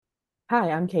Hi,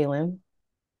 I'm Kaylin,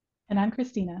 And I'm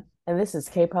Christina. and this is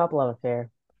K-pop Love Affair.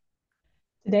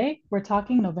 Today, we're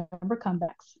talking November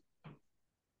comebacks.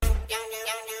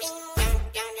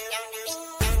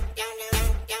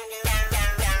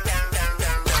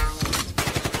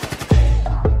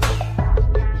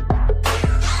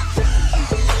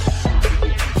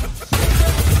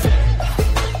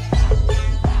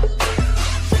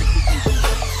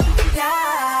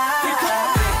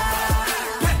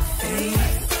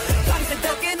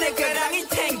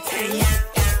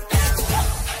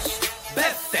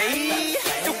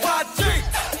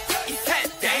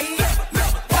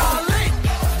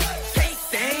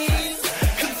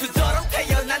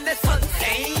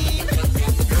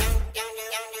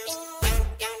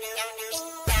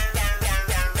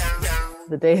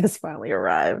 The day has finally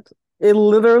arrived. It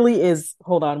literally is.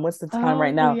 Hold on, what's the time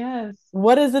right Oh, now? yes.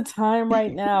 What is the time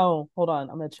right now? Hold on,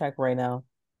 I'm gonna check right now.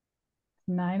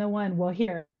 9:01. Well,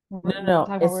 here, No, we're, no, we're no.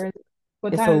 talking about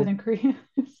what It's time is a it in Korea?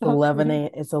 South 11 Korea.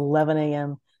 a it's 11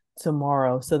 a.m.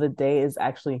 tomorrow. So the day is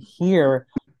actually here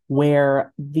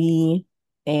where V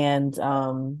and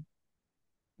Jimin.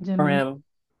 RM.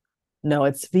 No,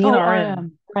 it's V and Oh, RM.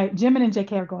 RM. Right. Jimin and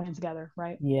JK are going together,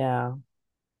 right? Yeah.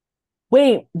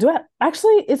 Wait, do I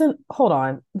actually isn't hold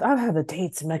on. I have the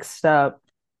dates mixed up.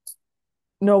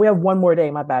 No, we have one more day.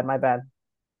 My bad, my bad.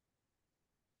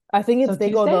 I think So it's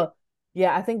they go Tuesday?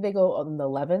 yeah, I think they go on the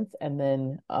 11th and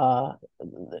then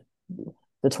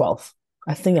the 12th.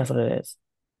 I think that's what it is.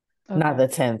 Not Okay.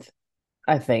 the 10th,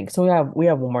 I think. So we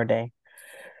have one more day.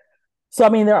 So I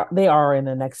mean they are in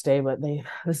the next day, but they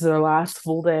this is their last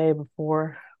full day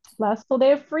before. Last full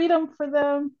day of freedom for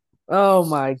them. Oh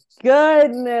my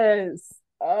goodness.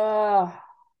 I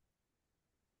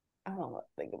don't want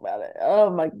to think about it. Oh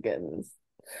my goodness.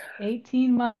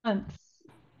 18 months.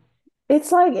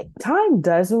 It's like time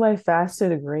does move by fast to a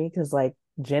degree because like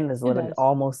Jin is It literally does.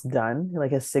 almost done.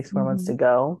 Like has 6 more months to Hmm.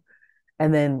 go.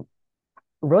 And then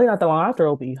really not that long after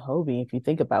it'll be Hobie if you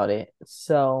think about it.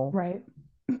 So Right.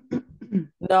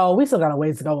 no, we still got a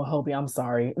ways to go with Hobie. I'm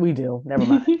sorry. We do. Never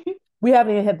mind. We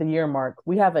haven't even hit the year mark.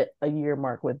 We have a year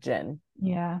mark with Jin.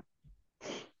 Yeah,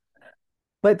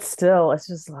 But still, it's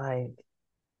just like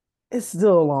it's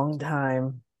still a long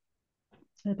time.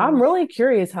 it I'm is. really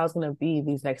curious how it's gonna be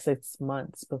these next 6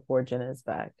 months before Jin is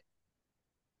back.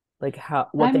 Like how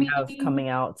what I they have mean, coming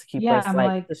out to keep yeah, us I'm like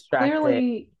like distracted.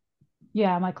 clearly,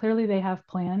 yeah, I'm like clearly they have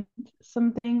planned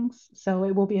some things. So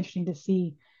it will be interesting to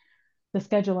see the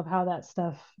schedule of how that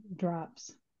stuff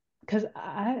drops. Because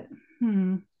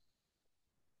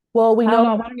Well, we I don't know,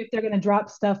 know. I'm wondering if they're going to drop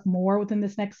stuff more within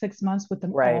this next 6 months with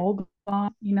them right? all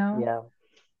gone. Yeah.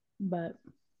 But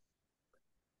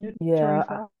it's ready Yeah.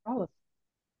 for all of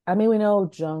I mean, we know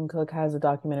Jungkook has a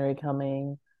documentary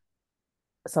coming,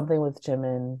 something with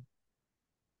Jimin.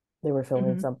 They were it.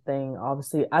 filming Hmm. something.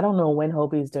 Obviously, I don't know when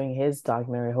Hobie's doing his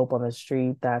documentary, Hope on the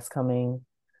Street. That's coming.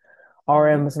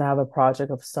 RM Right, is gonna have a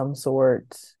project of some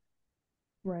sort.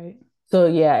 right. So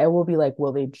yeah, it will be like,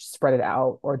 will they just spread it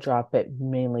out or drop it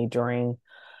mainly during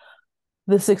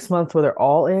the 6 months where they're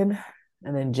all in?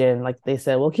 And then Jin, like they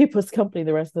said, will keep us company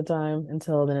the rest of the time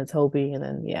until then it's Hobie. And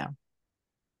then yeah,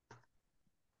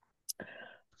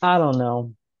 I don't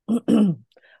know.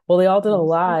 Well, they all did a We'll see.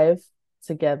 live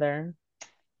together.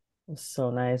 It was so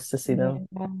nice to see Yeah,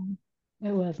 them.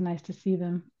 it was nice to see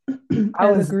them I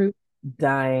as a was group.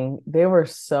 dying. They were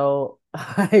so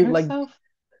I They're like so,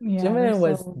 yeah, they're Jimin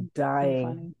was so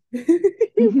dying. funny.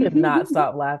 He could not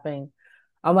stop laughing.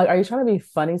 I'm like, are you trying to be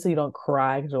funny so you don't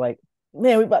cry? Because you're like,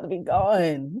 man, we about to be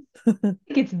gone. Think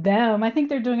it's them. I think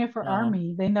they're doing it for No.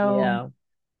 Army. They know Yeah.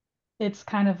 it's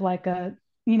kind of like a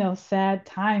sad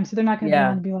time. So they're not going to be on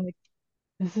Yeah. and be like,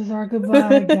 this is our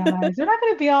goodbye, guys. They're not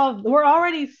going to be we're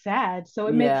already sad. So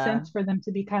it makes Yeah. sense for them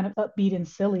to be kind of upbeat and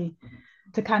silly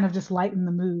to kind of just lighten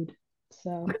the mood.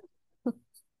 So,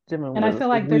 Jimin and I was feel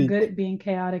like they're good weak. at being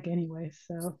chaotic anyway.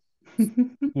 So,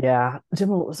 Yeah.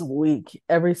 Jimin was weak.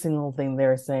 Every single thing they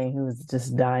were saying, he was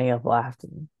just dying of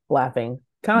laughing.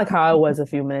 Kind of like how I was a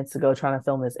few minutes ago trying to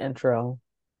film this intro.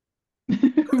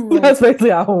 right. That's basically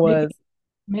how it Maybe, was.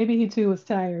 maybe he too was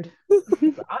tired.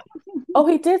 Oh,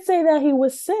 he did say that he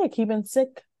was sick. He'd been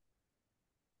sick.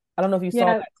 I don't know if you saw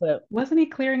Yeah. that clip. Wasn't he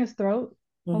clearing his throat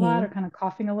a lot or Hmm. kind of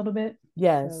coughing a little bit? So,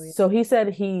 Yes. yeah. So he said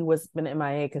he was been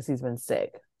MIA because he's been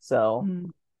sick. So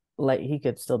Mm, like he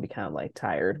could still be kind of like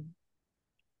tired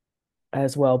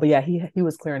as well. But yeah, he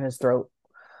was clearing his throat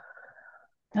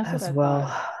that's what as I well.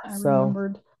 thought. I So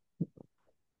remembered.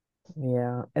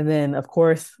 yeah. And then of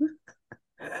course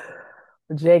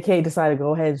JK decided to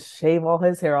go ahead and shave all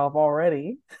his hair off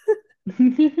already.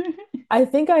 I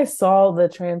think I saw the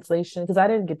translation because I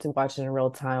didn't get to watch it in real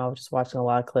time. I was just watching a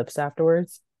lot of clips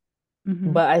afterwards.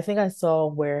 Hmm. But I think I saw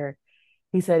where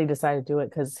he said he decided to do it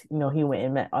because he went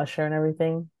and met Usher and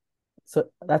everything. So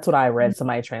that's what I read.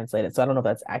 Somebody translated. So I don't know if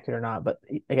that's accurate or not, but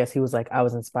I guess he was like, I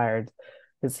was inspired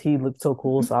because he looked so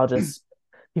cool. So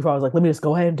he probably was like, let me just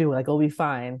go ahead and do it. Like, it'll be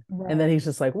fine. And then Right. he's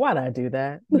just like, why'd I do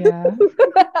that? Yeah.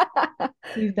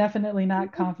 He's definitely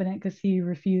not confident because he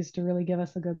refused to really give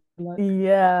us a good look.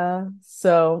 Yeah.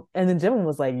 So, and then Jim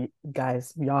was like,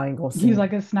 guys, y'all ain't gonna He see was me.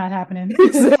 like, it's not happening. He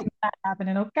It's said, not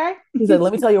happening. Okay. he said,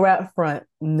 let me tell you right up front.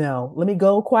 No, let me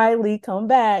go quietly, come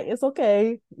back. It's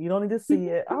okay. You don't need to see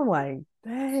it. I'm like,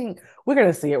 dang, we're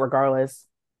gonna see it regardless.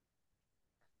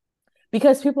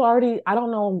 Because people already, I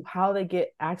don't know how they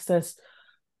get access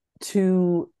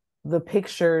to the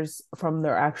pictures from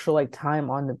their actual like time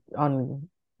on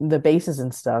the bases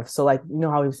and stuff. So like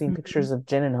how we've seen Mhm. pictures of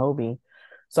Jen and Hobie.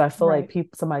 So I feel like Right.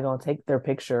 people somebody gonna take their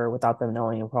picture without them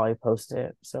knowing and probably post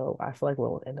it. So I feel like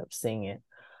we'll end up seeing it.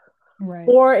 Right.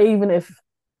 Or even if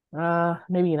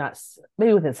maybe not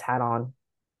maybe with his hat on,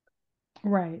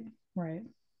 Right. Right.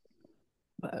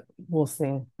 but we'll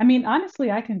see. I mean, honestly,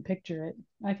 I can picture it.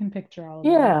 I can picture all of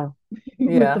that Yeah. with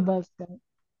the Yeah. buzz cut.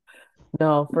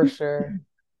 No, for sure.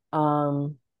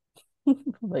 Um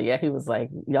but yeah, he was like,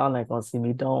 y'all not gonna see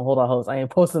me. Don't hold on, host. I ain't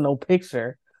posting no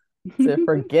picture. To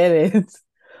forget it.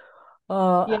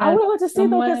 I Yeah, would have loved to see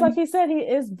though, because like someone, he said, he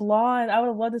is blonde. I would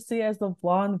have loved to see as the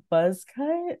blonde buzz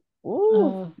cut.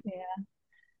 Ooh, yeah,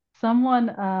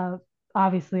 someone,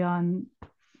 obviously on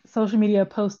social media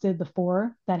posted the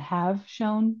four that have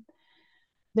shown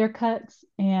their cuts,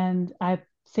 and I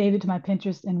saved it to my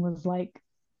Pinterest and was like,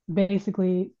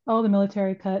 basically, oh, the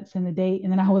military cuts and the date,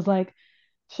 and then I was like,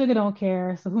 Sugar don't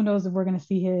care, so who knows if we're gonna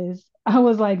see his. I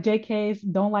was like, JK's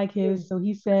don't like his, so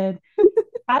he said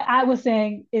I was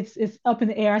saying it's up in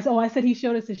the air. I said he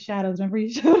showed us his shadows. Remember he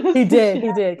showed us his he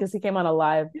shadows. did, because he came on a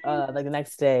live like the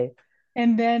next day.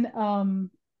 And then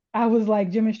I was like,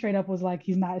 Jimmy straight up was like,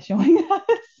 he's not showing us.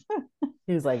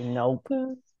 He was like, nope.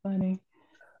 That's funny.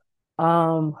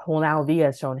 Well, now V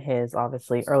has shown his.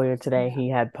 Obviously, earlier today Yeah. he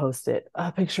had posted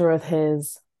a picture of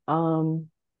his.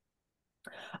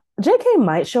 JK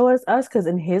might show us because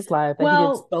in his live that he did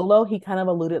Well, solo, he kind of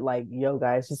alluded like, "Yo,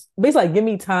 guys, just basically like, give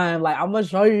me time. Like, I'm gonna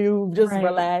show you. Just right.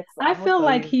 relax. I I'm gonna feel show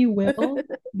like you." he will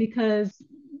because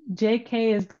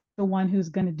JK is the one who's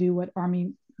gonna do what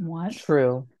Army wants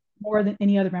True. more than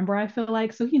any other member, I feel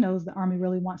like. So he knows the Army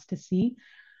really wants to see.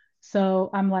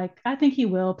 So I'm like, I think he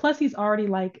will. Plus, he's already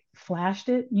like flashed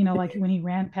it, like when he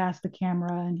ran past the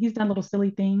camera and he's done little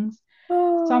silly things.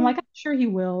 So I'm Oh, like, I'm sure he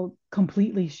will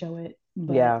completely show it.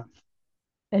 But yeah.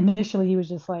 initially, he was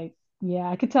just like, yeah,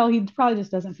 I could tell he probably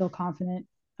just doesn't feel confident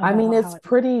I mean, about how it's it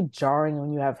pretty jarring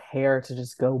when you have hair to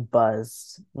just go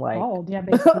buzzed. Like, bald. Yeah,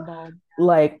 basically bald.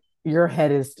 like your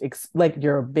head is like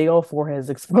your big old forehead is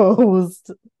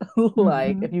exposed.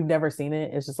 Like, if Hmm. you've never seen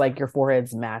it, it's just like your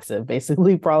forehead's massive,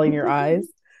 basically, probably in your eyes.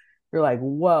 You're like,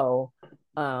 whoa.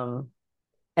 Um,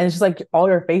 and it's just like all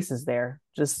your face is there.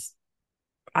 Just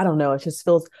I don't know. It just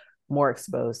feels more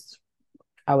exposed,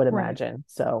 I would Right. imagine.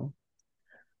 So,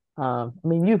 I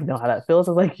mean, you know how that feels.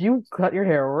 It's like you cut your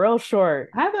hair real short.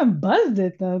 I haven't buzzed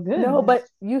it though. No, but Goodness.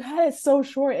 you had it so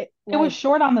short. It was Like,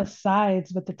 short on the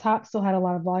sides, but the top still had a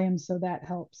lot of volume, so that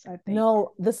helps, I think.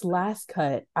 no, this last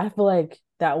cut, I feel like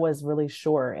that was really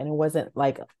short and it wasn't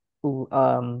like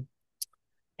um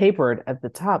tapered at the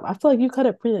top. I feel like you cut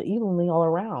it pretty evenly all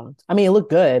around. I mean, it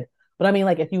looked good, but I mean,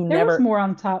 like if you There was never more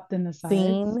on top than the sides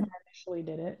seen when I initially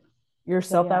did it. But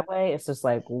yourself yeah, that way, it's just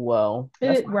like, whoa,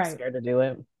 that's it why I'm right. scared to do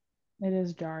it. It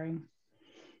is jarring.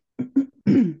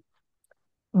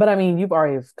 But I mean, you've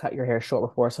already cut your hair short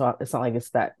before, so it's not like it's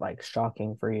that like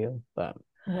shocking for you. But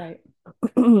Right.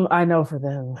 I know for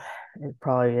them, it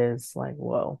probably is like,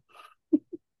 whoa.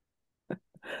 But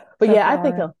Except yeah, for I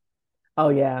think, RN. oh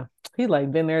yeah, he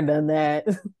like been there, done that.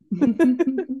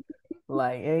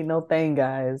 Like, ain't no thing,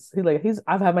 guys.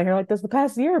 I've had my hair like this the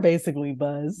past year, basically,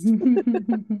 buzzed.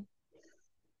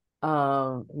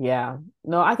 Yeah.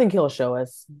 No, I think he'll show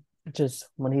us just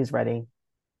when he's ready.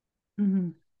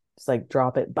 Mhm. Just like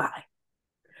drop it. Bye.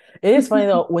 It is funny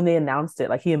though, when they announced it,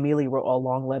 like he immediately wrote a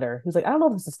long letter. He's like, I don't know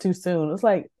if this is too soon. It's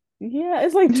like, yeah,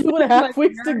 it's like two and a half Like,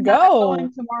 weeks to you're not go.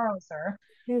 going tomorrow, sir.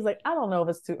 He's like, I don't know if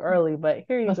it's too early, but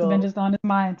here you Must have been go. just on his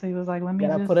mind. So he was like, let me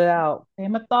Gotta just put it out. say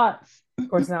my thoughts. Of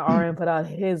course, now RN put out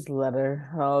his letter.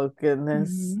 Oh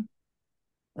goodness.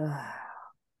 Mhm.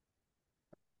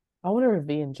 I wonder if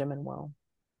V and Jim and well.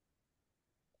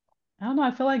 I don't know.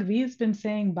 I feel like V's been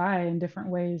saying bye in different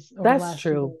ways over the That's last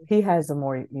few true. He days. has a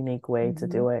more unique way to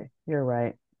Hmm. do it. You're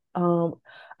right. Um,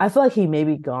 I feel like he may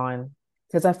be gone.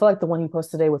 Because I feel like the one he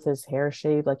posted today with his hair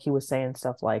shaved, like he was saying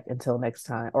stuff like "until next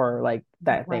time" or like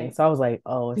that thing. Right. So I was like,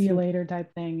 oh, is See you later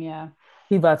type thing. Yeah.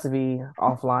 he about to be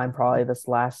offline probably this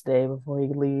last day before he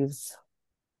leaves?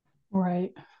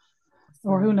 Right.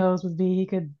 Or who So knows with V, he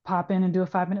could pop in and do a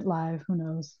 5 minute live. Who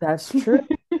knows? that's true.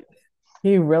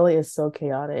 He really is so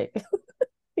chaotic.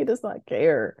 He does not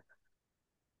care.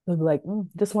 He'll be like,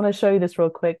 just want to show you this real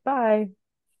quick. Bye.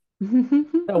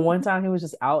 The one time he was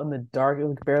just out in the dark, you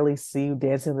could barely see you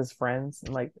dancing with his friends.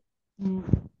 And like,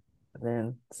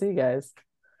 then see you guys.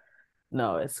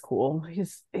 No, it's cool.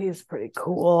 He's pretty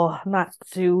cool. Not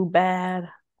too bad.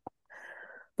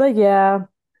 But yeah,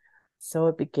 so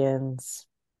it begins.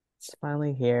 It's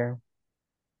finally here.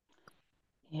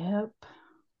 Yep.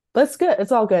 But it's good.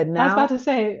 It's all good. I was about Now to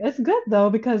say it's good though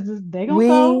because they gonna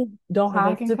go, we don't so they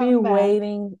have can to be come back.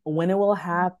 waiting when it will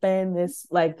happen. This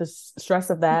like the stress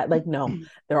of that. Like, no,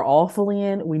 they're all fully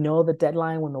in. We know the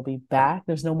deadline when they'll be back.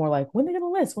 There's no more like when they're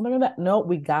gonna list, when they're gonna no,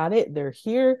 we got it. They're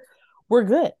here. We're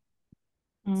good.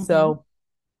 Mm-hmm. So,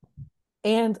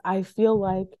 and I feel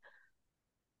like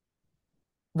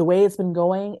the way it's been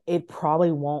going, it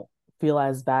probably won't feel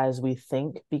as bad as we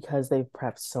think because they've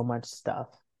prepped so much stuff.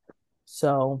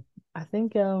 So I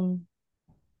think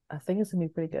I think it's gonna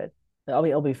be pretty good.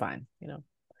 It'll be fine, you know.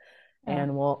 Yeah.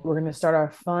 And we're gonna start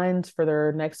our funds for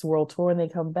their next world tour when they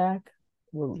come back.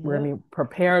 We're Yep. gonna be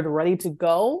prepared, ready to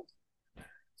go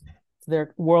to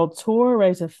their world tour,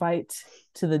 ready to fight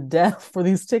to the death for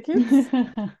these tickets.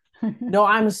 No,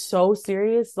 I'm so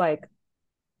serious. Like,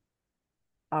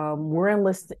 we're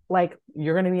enlisted. Like,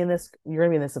 you're gonna be in this. You're gonna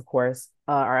be in this, of course.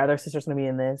 Our other sister's gonna be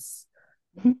in this.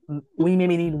 We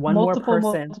maybe need one more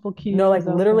person. Multiple No, like queues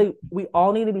open. literally, we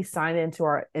all need to be signed into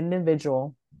our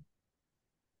individual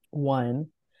one.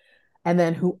 And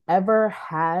then whoever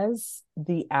has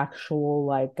the actual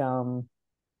like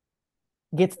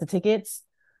gets the tickets,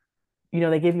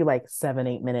 they give you like 7,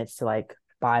 8 minutes to like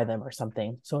buy them or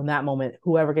something. So in that moment,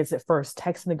 whoever gets it first,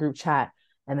 text in the group chat,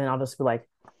 and then I'll just be like,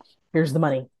 here's the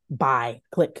money, buy,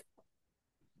 click.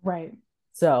 Right.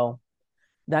 So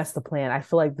that's the plan. I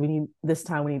feel like we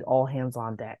need all hands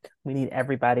on deck. We need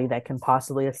everybody that can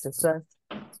possibly assist us.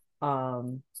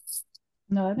 Um,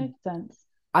 No, that makes sense.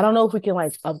 I don't know if we can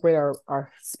like upgrade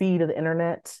our speed of the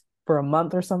internet for a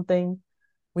month or something.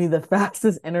 We need the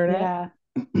fastest internet. Yeah.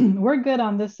 We're good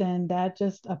on this end. That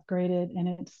just upgraded and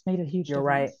it's made a huge You're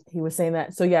right. difference. He was saying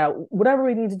that. So yeah, whatever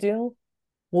we need to do,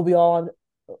 we'll be all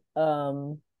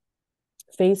on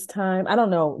FaceTime. I don't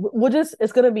know. We'll just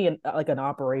it's gonna be like an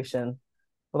operation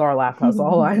with our laptops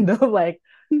all lined up. Like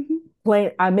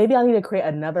plain I maybe I need to create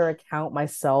another account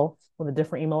myself with a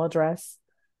different email address.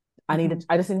 I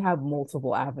just need to have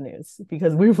multiple avenues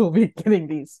because we will be getting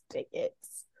these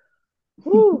tickets.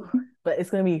 Whew. But it's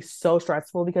going to be so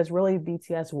stressful because really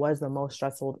BTS was the most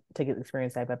stressful ticket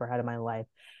experience I've ever had in my life.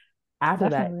 After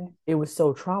that, Definitely. it was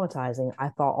so traumatizing. I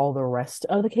thought all the rest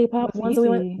of the It K-pop was ones that we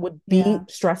went easy. would be Yeah.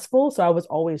 stressful. So I was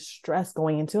always stressed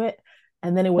going into it.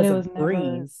 And then it But was it a was never,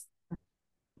 breeze.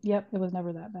 yep, it was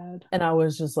never that bad. And I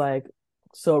was just like,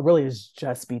 so it really is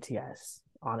just BTS,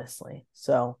 honestly.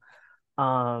 So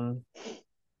um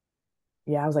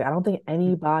yeah, I was like, I don't think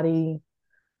anybody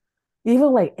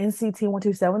even like NCT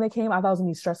 127 when they came, I thought it was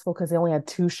gonna be stressful because they only had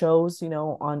 2 shows,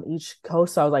 on each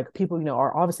coast. So I was like, people,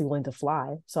 are obviously willing to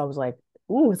fly. So I was like,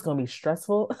 ooh, it's gonna be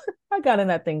stressful. I got in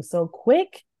that thing so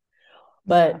quick. Yeah.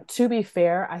 But to be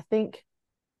fair, I think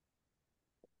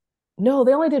no,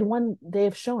 they only did one day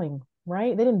of showing,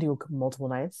 right? They didn't do multiple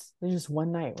nights. They just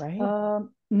one night, right?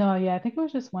 No, yeah, I think it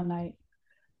was just one night.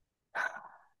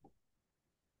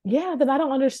 Yeah, then I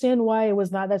don't understand why it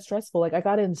was not that stressful. Like I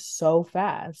got in so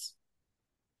fast.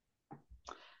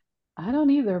 I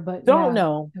don't either, but Don't yeah,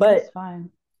 know, it was but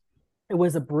fine. it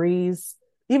was a breeze.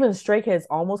 Even Stray Kids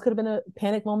almost could have been a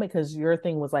panic moment because your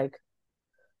thing was like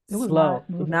It was slow,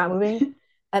 not not moving. moving.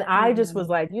 And It I was just not was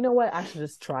moving. like, you know what? I should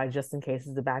just try just in case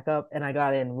as a backup. And I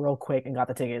got in real quick and got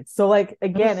the tickets. So like It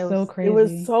again, was it so was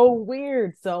crazy. so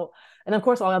weird. So and of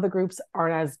course all other groups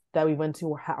aren't as that we went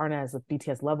to aren't as a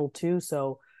BTS level too.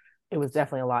 So it was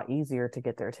definitely a lot easier to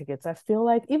get their tickets. I feel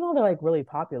like even though they're like really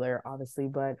popular, obviously,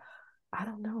 but I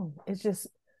don't know. It's just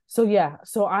so yeah.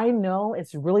 So I know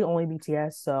it's really only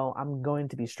BTS, so I'm going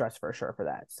to be stressed for sure for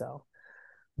that. So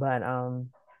but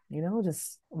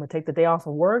just I'm gonna take the day off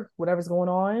of work, whatever's going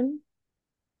on.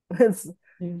 It's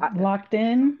You I, locked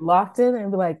in. locked in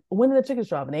and be like, when did the chickens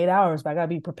drop? In 8 hours, but I gotta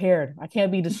be prepared. I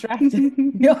can't be distracted.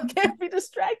 Y'all can't be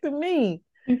distracting me.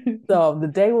 So the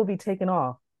day will be taken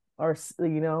off, or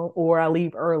I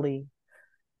leave early.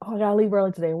 Oh, I gotta leave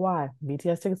early today. Why?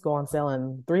 BTS tickets go on sale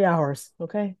in 3 hours.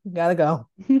 Okay, gotta go.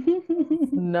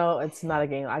 No, it's not a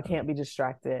game. I can't be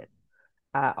distracted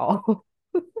at all.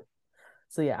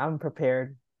 So yeah, I'm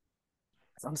prepared.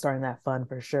 So I'm starting that fun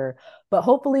for sure. But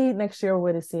hopefully next year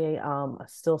we're going to see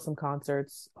still some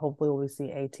concerts. Hopefully we'll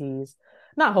see ATs.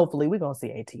 Not hopefully, we're gonna see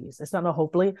ATs. It's not no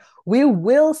hopefully. We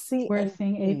will see We're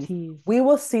seeing ATs. ATs. We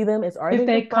will see them. It's already If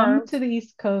been they come confirmed. to the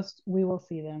East Coast, we will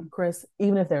see them. Chris,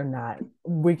 even if they're not,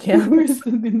 we can't We're miss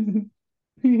still gonna-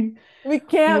 we we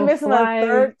can't will miss them a fly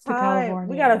third to time.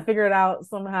 We gotta California. figure it out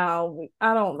somehow.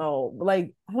 I don't know.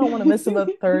 Like, I don't want to miss them a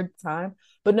third time.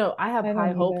 But no, I have I high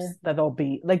don't hopes either. that they'll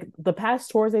be like the past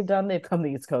tours they've done, they've come to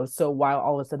the East Coast. So why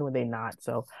all of a sudden would they not?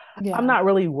 So I'm Yeah, not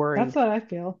really that's worried. what I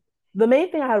feel. The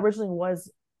main thing I had originally was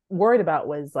worried about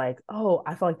was like, oh,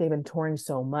 I feel like they've been touring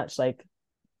so much. Like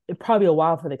it'd probably be a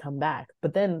while before they come back.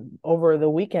 But then over the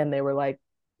weekend they were like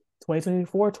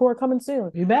 2024 tour coming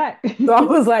soon. Be back. So I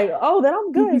was like, oh, then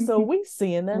I'm good. So we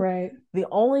seeing them. Right. The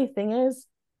only thing is,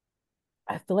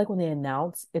 I feel like when they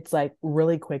announce, it's like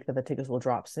really quick that the tickets will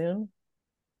drop soon.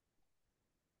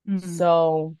 Mm,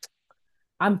 So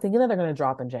I'm thinking that they're going to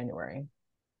drop in January.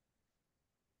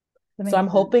 that So I'm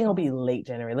makes sense. hoping it'll be Yeah. late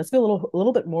January. Let's be a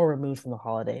little bit more removed from the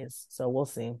holidays. So we'll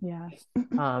see. Yeah.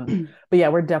 But yeah,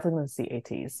 we're definitely going to see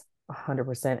ATs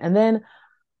 100%. And then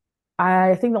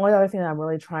I think the only other thing that I'm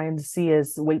really trying to see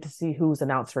is wait to see who's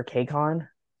announced for KCON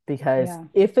because Yeah.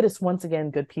 if it is once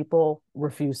again good people,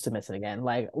 refuse to miss it again.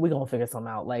 Like we gonna figure something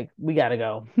out. Like we gotta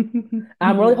go.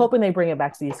 I'm really Yeah. hoping they bring it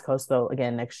back to the East Coast though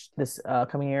again next this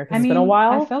coming year I because it's been a mean,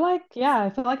 while. I feel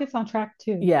like it's on track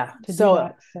too Yeah. to do So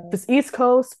that. So this East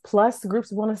Coast plus the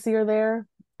groups we want to see are there.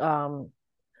 Um,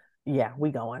 yeah, we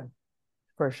going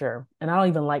for sure. And I don't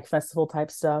even like festival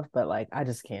type stuff, but like I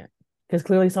just can't because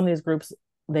clearly some of these groups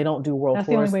they don't do world that's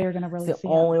the only tours. way you're gonna It's really the see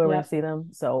them. only way we're gonna Yep. see them,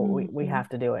 so we Hmm. have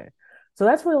to do it. So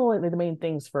that's really only the main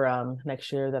things for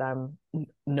next year that I'm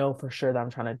know for sure that I'm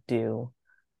trying to do.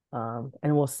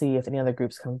 And we'll see if any other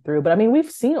groups come through. But I mean, we've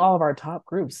seen all of our top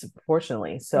groups,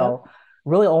 fortunately. So Yep.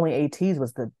 really only ATs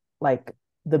was like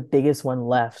the biggest one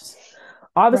left.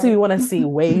 Obviously, we Right. want to see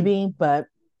Wavy, but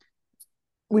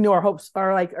we know our hopes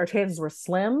are like our chances were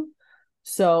slim.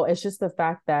 So it's just the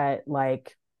fact that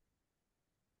like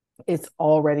it's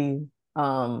already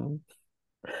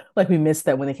like we missed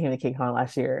that when they came to KCON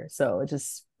last year. So it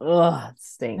just it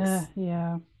stinks.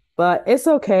 Yeah. But it's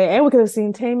okay. And we could have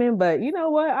seen Taman, but you know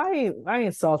what? I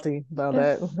ain't salty about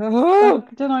It's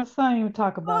that. let's not even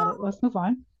talk about it. Let's move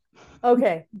on.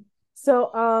 Okay.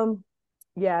 So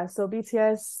yeah, so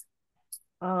BTS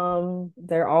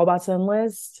they're all about to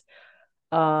enlist.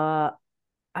 Uh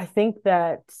I think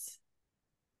that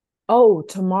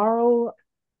tomorrow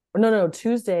no,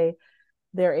 Tuesday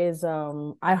there is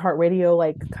iHeartRadio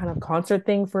like kind of concert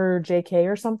thing for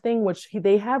JK or something, which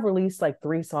they have released like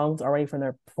 3 songs already from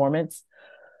their performance.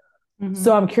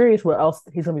 So Hmm. I'm curious what else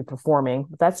he's gonna be performing.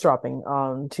 That's dropping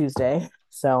on Tuesday.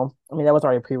 So I mean that was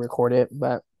already pre-recorded,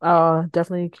 but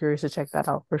definitely curious to check that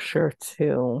out for sure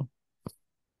too.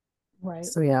 Right.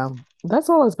 So yeah, that's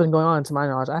all that's been going on to my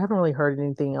knowledge. I haven't really heard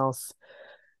anything else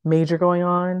major going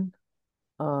on.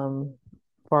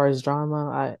 As far as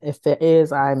drama, if it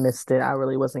is, I missed it. I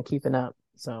really wasn't keeping up.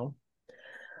 So,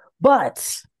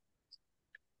 but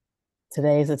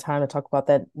today is the time to talk about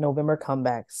that November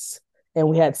comebacks, and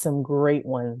we had some great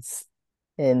ones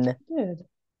in Good.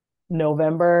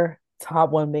 November.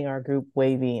 Top one being our group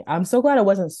Wavy. I'm so glad it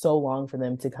wasn't so long for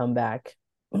them to come back.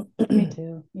 Me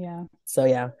too. Yeah. So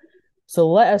yeah. So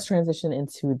let us transition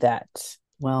into that.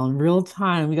 Well, in real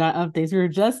time, we got updates. We were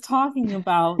just talking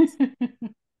about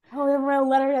oh, we read a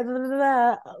letter. Da, da, da,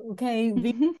 da. Okay,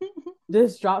 V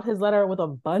just dropped his letter with a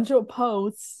bunch of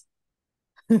posts,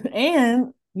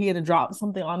 and he had to drop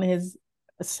something on his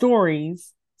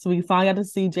stories. So we finally got to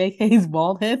see JK's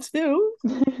bald head too.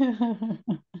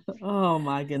 Oh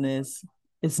my goodness.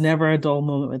 It's never a dull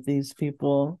moment with these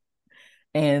people.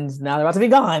 And now they're about to be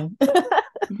gone.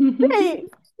 Great.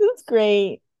 It's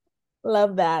great.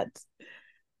 Love that.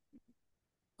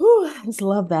 Whew, just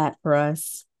love that for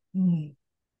us.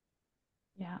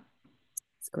 Yeah.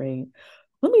 It's great.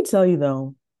 Let me tell you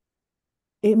though,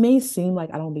 it may seem like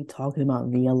I don't be talking about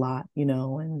V a lot,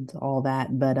 and all that,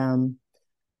 but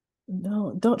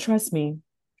no, don't trust me.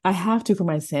 I have to for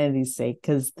my sanity's sake,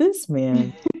 because this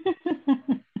man,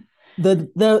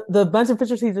 the bunch of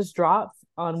pictures he just dropped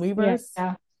on Weverse,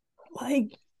 Yeah.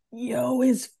 like, yo,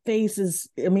 his face is,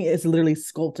 I mean, it's literally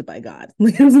sculpted by God.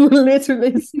 It's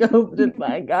literally sculpted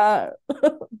by God.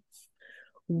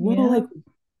 Whoa, like, Yeah.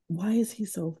 why is he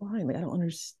so fine? Like, I don't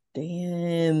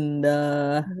understand.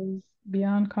 It is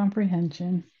beyond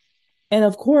comprehension. And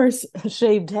of course,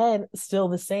 shaved head, still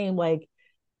the same. Like,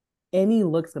 any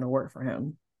look's gonna work for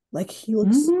him. Like he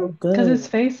looks Hmm. so Because good. his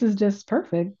face is just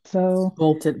perfect. So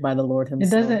Sculpted by the Lord it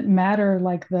himself. doesn't matter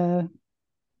like the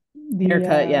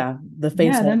Haircut, yeah. The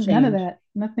face yeah, won't none of change. that.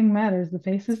 Nothing matters. The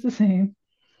face is the same.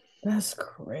 That's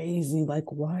crazy.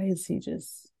 Like, why is he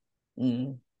just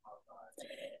mm.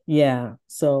 Yeah.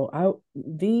 So I'll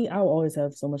always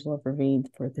have so much love for V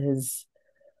for his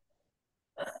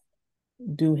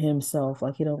do himself.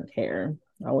 Like he don't care.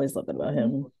 I always loved it about Mhm.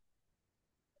 him.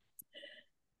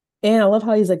 And I love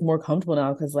how he's like more comfortable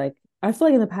now because like I feel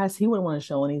like in the past he wouldn't want to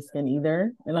show any skin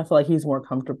either. And I feel like he's more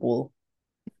comfortable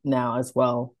now as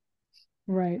well.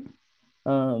 Right.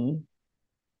 Um,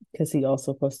 because he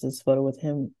also posted this photo with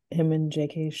him and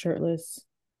JK shirtless.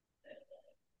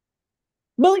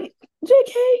 But like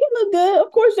JK, he looked good.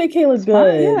 Of course JK looked It's fine.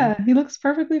 good. Yeah, he looks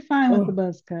perfectly fine with the Oh,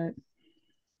 buzz cut.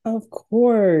 of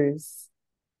course.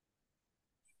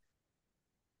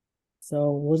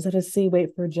 So we'll just see,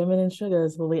 wait for Jimin and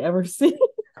Sugas. Will we ever see?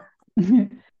 I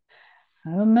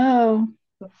don't know.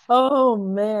 Oh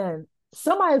man.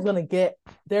 Somebody's gonna get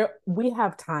there. We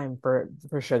have time for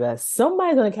Sugar.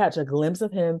 Somebody's gonna catch a glimpse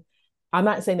of him. I'm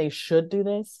not saying they should do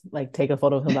this, like take a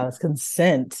photo of him without his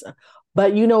consent,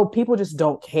 but people just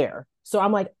don't care. So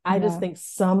I'm like, I just Yeah, think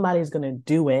somebody's gonna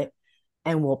do it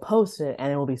and we'll post it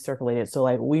and it will be circulated. So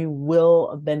like we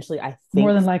will eventually, I more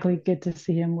think, than likely get to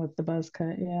see him with the buzz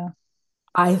cut. Yeah,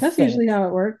 I that's think. usually how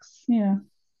it works. Yeah.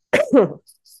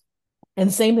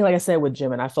 And same thing, like I said with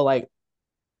Jim, and I feel like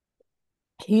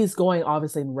he's going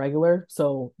obviously regular.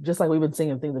 So just like we've been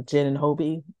seeing things with Jin and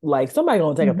Hobie, like somebody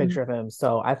gonna take a Hmm. picture of him.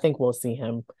 So I think we'll see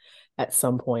him at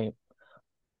some point.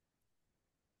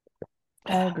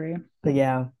 I agree. But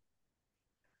yeah.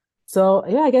 So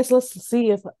yeah, I guess let's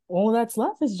see if all that's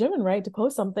left is Jimin, right? To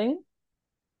post something.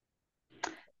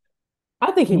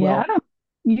 I think he Yeah, I will. don't.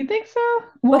 You think so?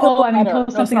 Well, Like a oh, little I mean, letter. post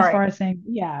No, something as sorry. far as saying,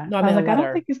 yeah. No, I I was meant a like, I don't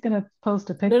letter. think he's gonna post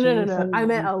a No, no, picture no, just so no. I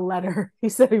meant we, a letter. He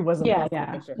said he wasn't yeah, posting a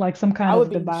yeah, picture. like some I kind would of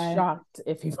be goodbye. shocked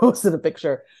if he posted a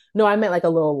picture. No, I meant like a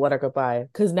little letter goodbye.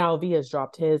 Because now V has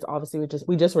dropped his. Obviously,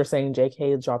 we just were saying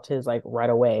JK dropped his like right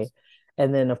away.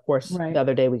 And then of course the Right.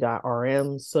 other day we got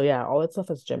RM. So yeah, all that stuff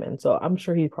is Jimin. So I'm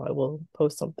sure he probably will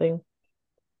post something.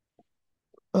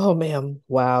 Oh man.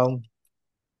 Wow.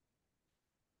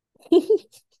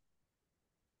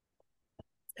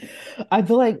 I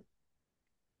feel like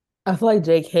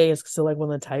JK is still like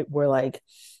one of the type where like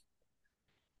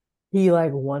he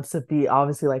like wants to be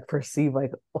obviously like perceived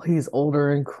like he's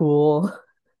older and cool.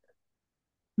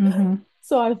 Hmm.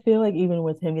 So I feel like even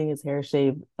with him getting his hair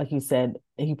shaved, like you said,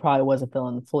 he probably wasn't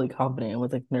feeling fully confident and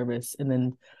was like nervous. And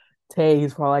then Tay,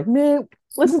 he's probably like, man,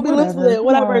 let's just be loose with Whatever. it. Come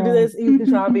Whatever, I do on. this. He's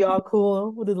trying to be all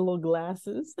cool with his little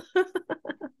glasses.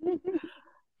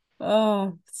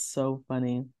 Oh, so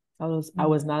funny. I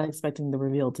was not expecting the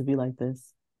reveal to be like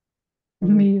this. I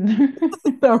really, Me either.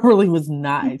 I really was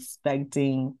not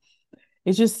expecting.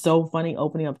 It's just so funny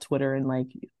opening up Twitter and like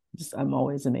just I'm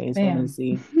always amazed when I Bam.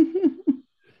 see.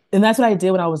 And that's what I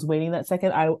did when I was waiting that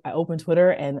second. I opened Twitter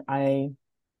and I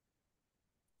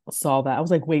saw that. I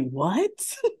was like, wait, what?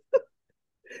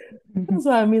 So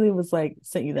I immediately was like,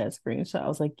 sent you that screenshot. I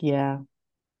was like, yeah.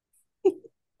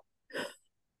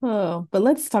 Oh, but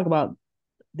let's talk about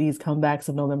these comebacks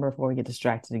of November before we get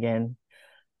distracted again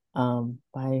by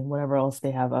whatever else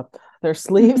they have up their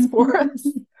sleeves for us.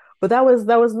 But that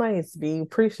was nice. We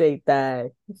appreciate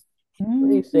that.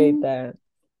 Appreciate Mhm.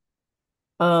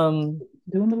 that. Um,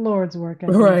 Doing the Lord's work,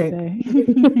 as they right.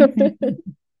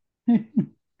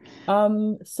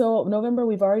 say. So November,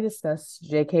 we've already discussed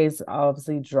JK's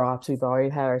obviously dropped. We've already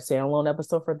had our standalone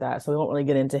episode for that, so we won't really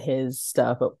get into his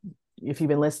stuff. But if you've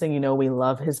been listening, we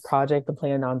love his project, The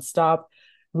Plan Nonstop,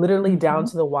 literally down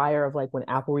Mhm. to the wire of like when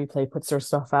Apple Replay puts their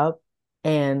stuff out.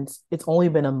 And it's only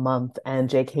been a month, and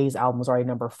JK's album was already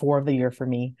number 4 of the year for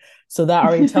me. So that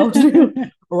already tells you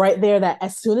right there that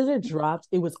as soon as it dropped,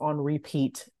 it was on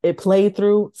repeat. It played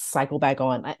through, cycle back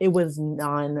on. It was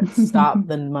non-stop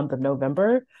the month of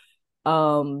November.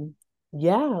 um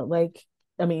yeah, like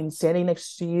I mean, standing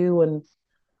next to you, and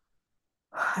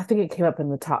I think it came up in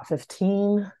the top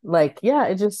 15. Like yeah,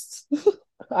 it just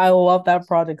I love that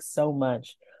project so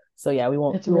much. So yeah, we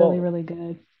won't It's we really, won't really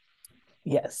good.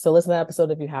 yes, so listen to that episode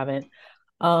if you haven't.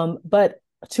 But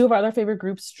two of our other favorite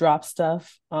groups drop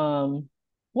stuff. Well,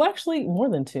 actually more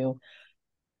than two.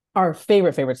 Our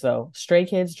favorite favorites though, Stray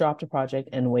Kids dropped a project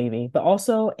and Wavy, but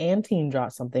also Anteen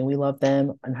dropped something. We love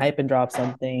them, and Hype and dropped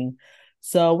something.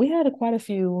 So we had quite a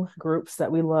few groups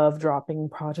that we love dropping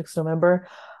projects in November.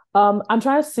 I'm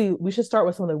trying to see. We should start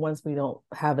with some of the ones we don't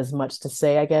have as much to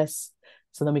say, I guess.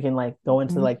 So then we can like go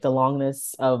into Mhm. like the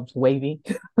longness of Wavy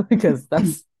because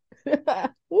that's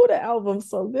oh, the album's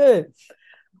so good.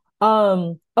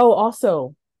 Oh,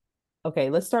 also, okay,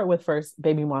 let's start with first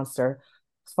Baby Monster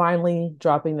finally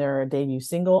dropping their debut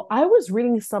single. I was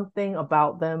reading something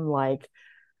about them like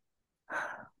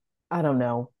I don't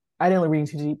know. I didn't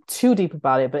read too deep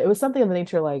about it, but it was something of the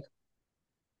nature like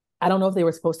I don't know if they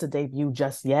were supposed to debut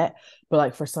just yet, but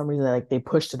like for some reason like they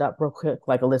pushed it up real quick,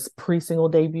 like a list pre-single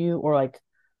debut or like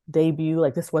debut,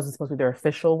 like this wasn't supposed to be their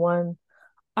official one.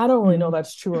 I don't really know if Mhm.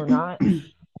 that's true or not,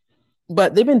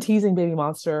 but they've been teasing Baby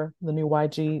Monster, the new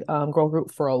YG girl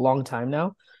group, for a long time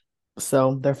now.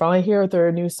 So they're finally here with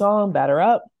their new song, Batter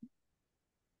Up.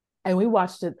 And we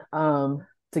watched it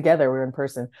together. We were in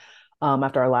person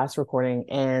after our last recording,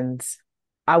 and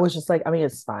I was just like, I mean,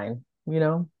 it's fine, you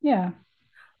know. Yeah, it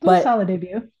was a But solid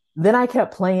debut. then I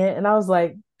kept playing it, and I was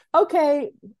like,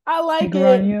 okay, I It like grew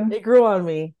on it. you. It grew on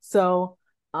me. So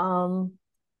um,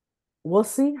 we'll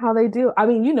see how they do. I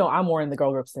mean, I'm more in the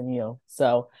girl groups than you.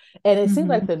 So, and it seems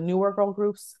like Hmm. the newer girl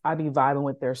groups, I'd be vibing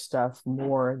with their stuff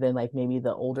more than like maybe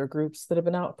the older groups that have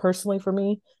been out personally for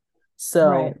me.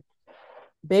 Right. So,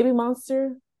 Baby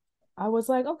Monster, I was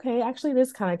like, okay, actually,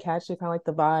 this kind of catchy, kind of like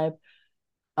the vibe.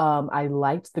 I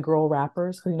liked the girl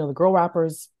rappers because the girl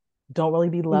rappers don't really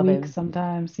be Weak loving.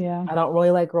 sometimes. Yeah. I don't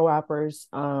really like girl rappers.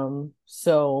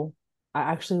 So I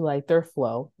actually like their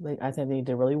flow. Like I think they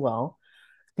did really well.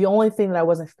 The only thing that I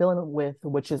wasn't feeling with,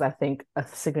 which is I think a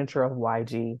signature of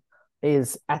YG,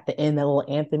 is at the end that little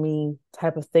anthemy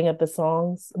type of thing at the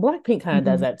songs. Blackpink kind of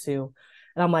does Hmm. that too.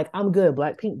 And I'm like, I'm good.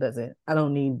 Blackpink does it. I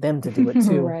don't need them to do it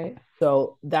too. Right.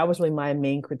 So that was really my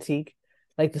main critique.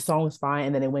 Like the song was fine,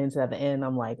 and then it went into at the end.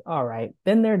 I'm like, all right,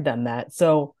 been there, done that.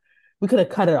 So we could have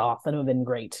cut it off and it would have been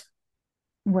great.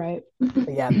 Right.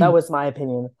 But yeah, that was my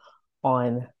opinion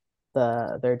on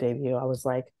their debut. I was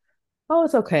like, oh,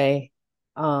 it's okay.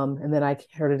 And then I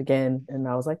heard it again and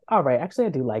I was like, all right, actually I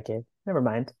do like it. Never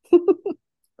mind.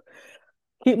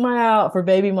 Keep my eye out for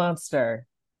Baby Monster.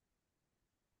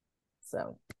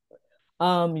 So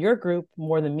your group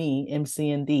more than me, MC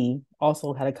and D,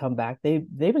 also had a comeback. They've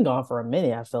been gone for a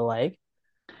minute, I feel like.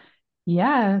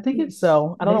 Yeah, I think it's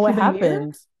So I don't know what basically been a year.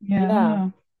 happened. Yeah, I don't Yeah.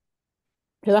 know.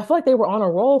 Because I feel like they were on a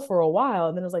roll for a while,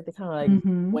 and then it was like they kind of like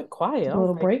Hmm. went quiet. Took I a was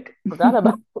little like, break. forgot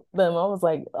about them. I was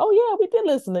like, oh yeah, we did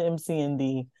listen to MC and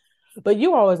D, but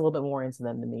you were always a little bit more into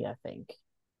them than me, I think.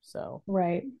 So,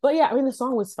 Right. but yeah, I mean, the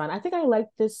song was fun. I think I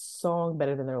liked this song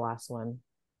better than their last one.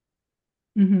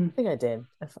 Hmm. I think I did.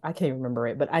 I can't remember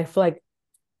it, but I feel like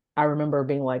I remember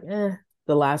being like,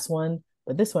 the last one,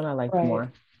 but this one I liked Right.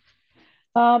 more.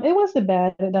 It wasn't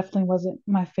bad. It definitely wasn't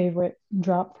my favorite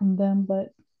drop from them,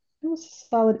 but it was a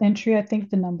solid entry. I think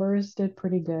the numbers did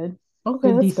pretty good. Okay,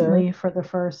 Did that's good. decently for the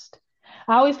first.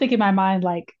 I always think in my mind,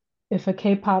 like if a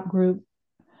K-pop group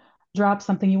drops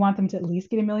something, you want them to at least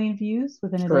get a million views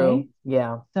within a True. day.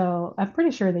 Yeah. So I'm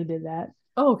pretty sure they did that.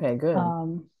 Oh, okay, good.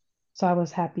 Um, so I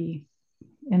was happy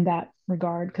in that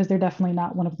regard because they're definitely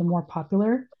not one of the more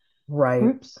popular Right.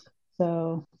 groups.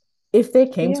 So If they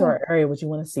came to yeah, our area, would you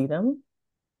want to see them?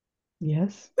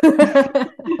 yes. Okay.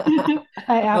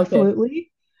 I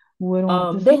absolutely would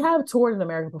want to They see have toured in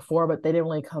America before, but they didn't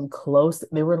really come close.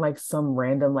 They were in like some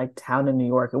random like town in New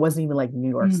York. It wasn't even like New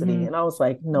York them. City. And I was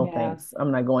like, no Yeah. thanks.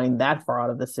 I'm not going that far out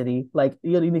of the city. Like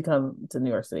you need to come to New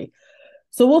York City.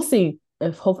 So we'll see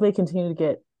if hopefully they continue to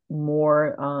get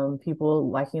more people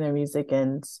liking their music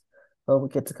and they'll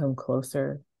get to come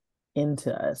closer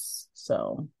into us.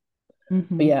 So but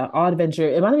Hmm. yeah, Odd Venture.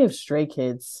 It reminded me of Stray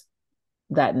Kids,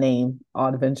 that name,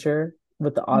 Odd Venture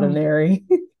with the Mm. ordinary.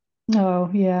 Oh,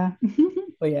 yeah.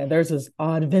 But yeah, theirs is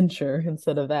Odd Venture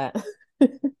instead of that.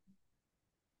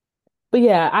 But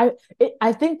yeah,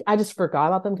 I think I just forgot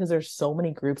about them because there's so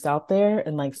many groups out there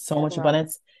and like so much Right.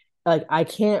 abundance. Like I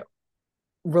can't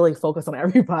really focus on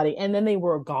everybody. And then they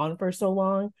were gone for so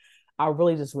long. I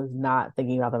really just was not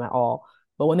thinking about them at all.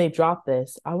 But when they dropped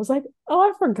this, I was like, oh,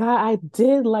 I forgot. I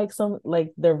did like some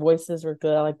like their voices were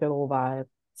good. I like their little vibe.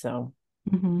 So,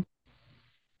 Hmm.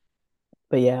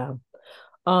 but yeah.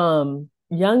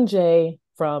 Young Jay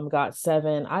from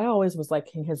Got7, I always was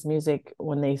liking his music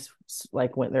when they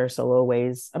like went their solo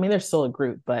ways. I mean, they're still a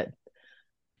group, but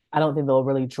I don't think they'll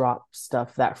really drop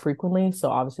stuff that frequently. So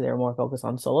obviously they're more focused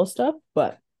on solo stuff.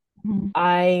 But Hmm.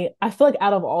 I feel like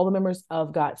out of all the members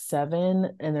of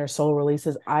Got7 and their solo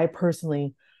releases, I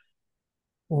personally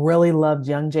really loved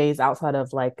Young Jay's outside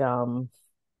of like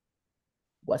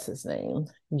what's his name?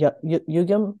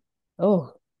 Yugam.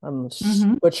 Oh, I'm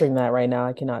Hmm. butchering that right now.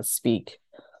 I cannot speak.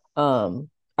 Um,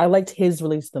 I liked his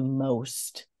release the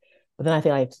most, but then I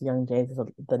think I liked Young Jay's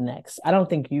the next. I don't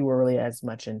think you were really as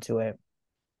much into it.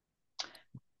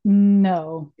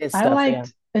 No, His I stuff, yeah.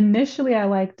 liked initially I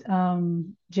liked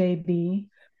JB.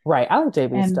 Right. I like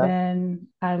JB And stuff. then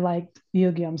I liked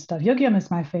Yogium stuff. Yogium is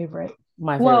my favorite.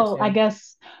 My favorite Well, I too.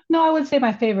 guess no, I would say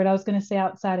my favorite. I was going to say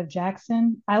outside of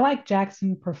Jackson. I like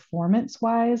Jackson performance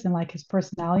wise and like his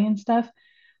personality and stuff,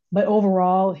 but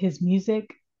overall his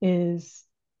music is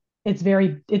it's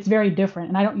very different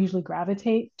and I don't usually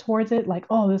gravitate towards it like,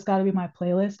 oh, this got to be my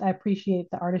playlist. I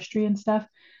appreciate the artistry and stuff.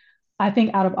 I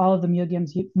think out of all of the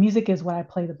Yogium's music is what I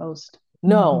play the most. Mm-hmm.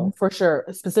 No, for sure.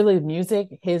 Specifically music,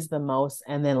 his the most,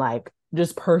 and then like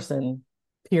just person,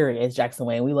 period, is Jackson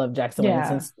Wayne. We love Jackson Wayne Yeah,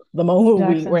 since the moment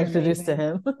we were Jackson's introduced to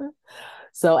amazing. him.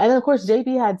 So, and then of course,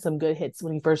 JB had some good hits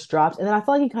when he first dropped, and then I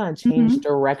feel like he kind of changed Mm-hmm.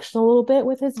 direction a little bit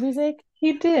with his music.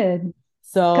 He did. I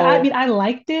So, mean, I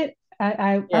liked it.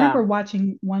 I yeah, remember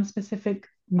watching one specific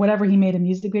whatever he made a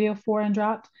music video for and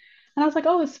dropped, and I was like,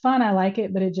 oh, it's fun. I like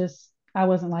it, but it just I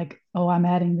wasn't like, oh, I'm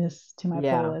adding this to my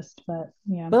yeah. playlist. But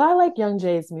yeah. But I like Young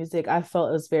Jay's music. I felt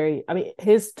it was very, I mean,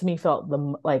 his to me felt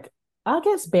like, I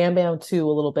guess Bam Bam too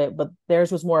a little bit, but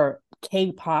theirs was more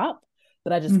K-pop,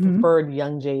 but I just Hmm. preferred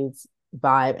Young Jay's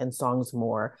vibe and songs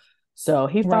more. So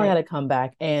he finally had Right. a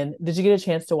comeback. And did you get a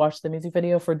chance to watch the music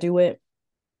video for Do It?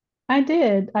 I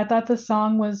did. I thought the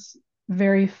song was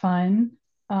very fun.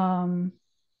 Um,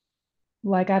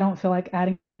 like I don't feel like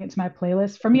adding it to my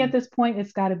playlist. For me at this point,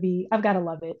 it's got to be I've got to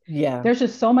love it. Yeah, There's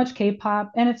just so much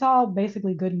K-pop and it's all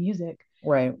basically good music,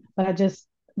 right. but I just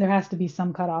there has to be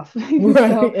some cutoff.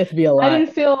 Right. So It'd be a I lot.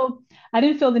 didn't feel I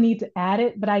didn't feel the need to add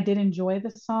it, but I did enjoy the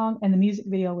song and the music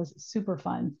video was super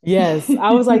fun. Yes.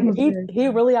 I was It like, was very he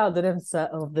fun. really outdid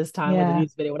himself this time with the Yeah.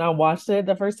 music video. When I watched it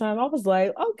the first time, I was like,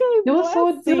 okay, boy, I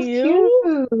It was see cute.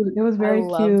 you. It was I very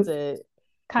loved cute. it.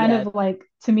 Kind Yeah. of like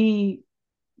to me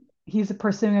he's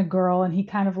pursuing a girl and he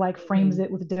kind of like frames Mhm.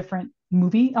 it with different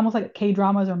movie, almost like K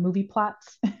dramas or movie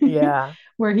plots, Yeah.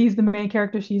 where he's the main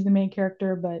character, she's the main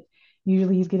character, but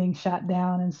usually he's getting shot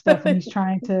down and stuff and he's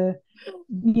trying to,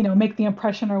 make the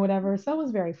impression or whatever. So it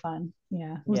was very fun.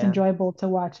 Yeah, it was Yeah. enjoyable to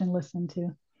watch and listen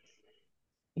to.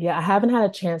 Yeah. I haven't had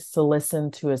a chance to listen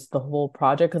to the whole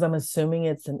project because I'm assuming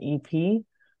it's an EP.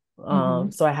 Mm-hmm.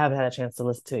 So I haven't had a chance to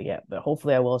listen to it yet, but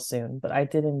hopefully I will soon. But I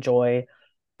did enjoy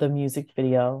the music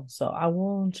video, so I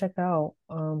will check out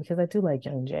because I do like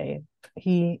Young Jay.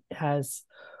 He has,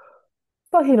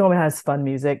 well, he normally has fun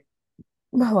music.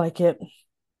 I like it.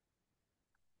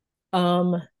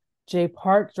 Um, Jay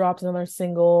Park dropped another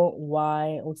single.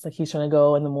 Why? It looks like he's trying to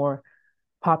go in the more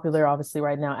popular, obviously,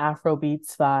 right now, Afro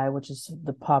beats vibe, which is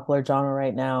the popular genre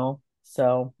right now.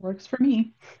 So Works for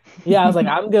me. yeah, I was like,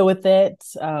 I'm good with it.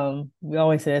 We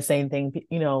always say the same thing.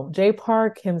 Jay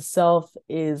Park himself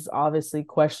is obviously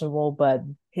questionable, but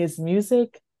his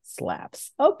music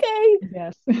slaps. Okay.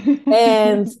 Yes.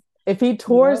 And if he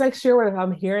tours Yep. next year, when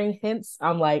I'm hearing hints,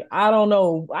 I'm like, I don't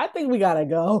know. I think we gotta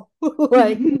go.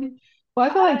 Like, Well,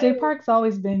 I feel like Jay I Park's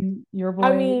always been your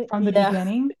I boy mean, from the yeah.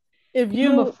 beginning, If even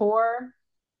you before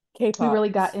we K-pop, really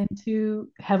got into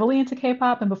heavily into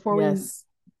K-pop and before we yes.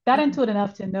 got into it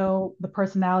enough to know the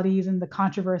personalities and the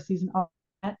controversies and all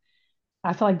that.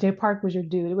 I feel like Jay Park was your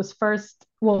dude. It was first,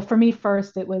 well, for me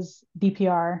first, it was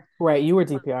DPR. Right, you were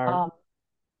DPR. Um,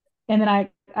 and then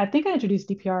I think I introduced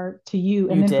DPR to you.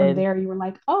 And You then from did. there, you were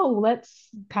like, oh, let's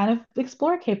kind of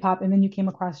explore K-pop. And then you came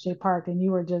across Jay Park and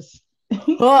you were just,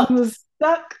 you was Hooked.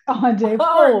 stuck on Jay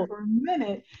Park Oh, for a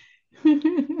minute.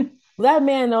 that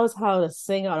man knows how to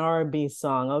sing an R&B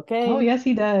song, Oh, okay? yes,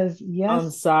 he does. I'm Yes, he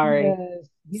sorry. does.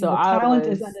 So The I talent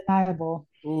is was undeniable.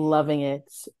 loving it.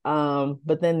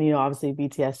 But then, obviously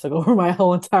BTS took over my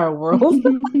whole entire world.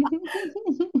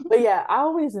 But yeah, I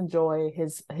always enjoy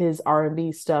his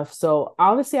R&B stuff. So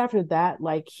obviously after that,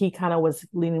 like he kind of was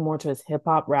leaning more to his hip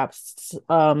hop rap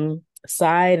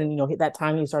side, and that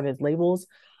time he started his labels,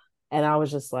 and I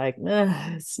was just like,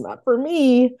 it's not for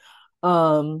me.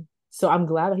 So I'm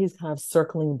glad that he's kind of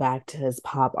circling back to his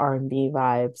pop R&B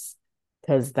vibes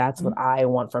because that's what I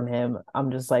want from him.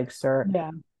 I'm just like, sir,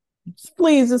 Yeah.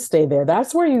 please just stay there.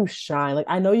 That's where you shine. Like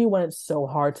I know you went so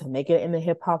hard to make it in the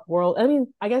hip hop world. I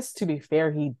mean, I guess to be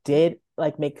fair, he did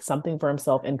like make something for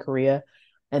himself in Korea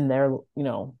and their,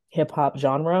 hip hop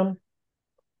genre.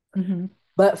 Hmm.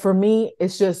 But for me,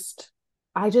 it's just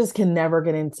I just can never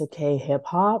get into K hip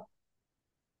hop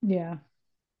Yeah.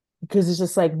 because it's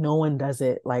just like no one does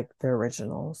it like the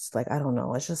originals. Like I don't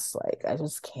know. It's just like I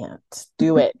just can't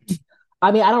do it.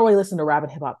 I mean, I don't really listen to rap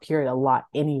and hip hop period a lot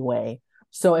anyway.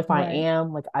 So if I Right.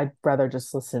 am, like, I'd rather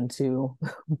just listen to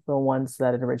the ones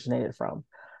that it originated from.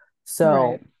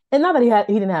 So, Right. and not that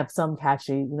he didn't have some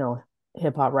catchy,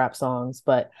 hip hop rap songs,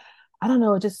 but I don't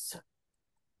know, just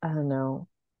I don't know.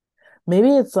 Maybe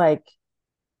it's like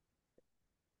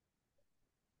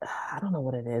I don't know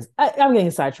what it is. I'm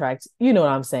getting sidetracked. You know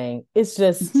what I'm saying? It's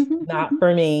just not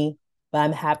for me. But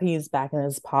I'm happy he's back in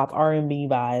his pop R&B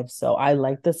vibe. So I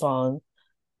like the song.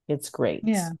 It's great.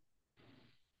 Yeah.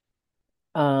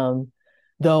 Um,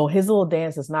 though his little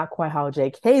dance is not quite how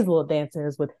JK's little dance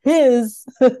is with his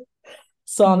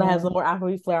song that has Yeah. a more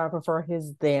Afrobeat flair. I prefer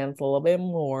his dance a little bit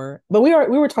more. But we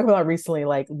were talking about recently,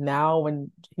 like now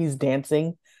when he's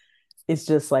dancing, it's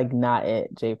just like not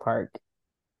it, Jay Park.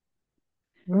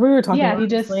 Remember we were talking Yeah, about he it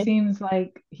just recently? seems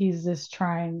like he's just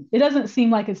trying. It doesn't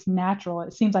seem like it's natural.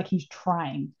 It seems like he's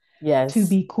trying to Yes.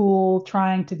 be cool,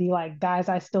 trying to be like, guys,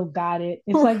 I still got it.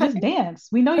 It's like just Right. dance.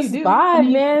 We know you Just do. I vibe,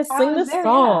 mean, the man. Sing talent's this there, yeah.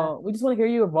 song. We just want to hear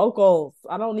your vocals.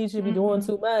 I don't need you to be doing Mhm.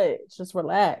 too much. Just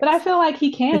But I relax. feel like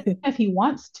he can if he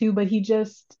wants to, but he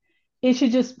just it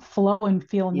should just flow and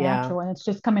feel Yeah. natural. And it's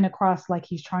just coming across like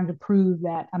he's trying to prove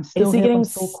that I'm Is still he hip, getting I'm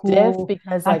still stiff cool,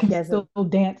 because I like can he hasn't? still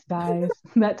dance, guys,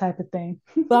 that type of thing.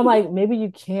 But I'm like, maybe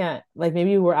you can't. Like maybe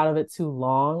you were out of it too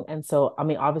long. And so I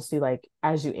mean, obviously, like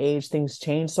as you age, things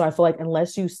change. So I feel like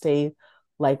unless you stay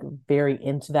like very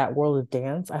into that world of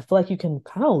dance, I feel like you can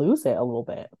kind of lose it a little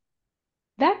bit.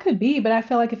 That could be, but I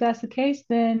feel like if that's the case,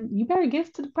 then you better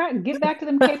get to the practice, get back to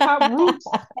them K-pop roots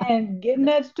and get in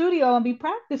that studio and be And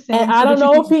practicing I so don't that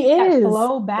you know can if he get that is.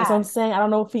 flow That's what I'm back. saying. I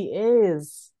don't know if he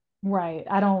is. Right.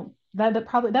 I don't that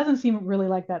probably doesn't seem really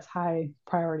like that's high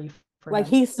priority for Like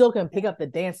him. he still can pick up the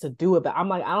dance to do it, but I'm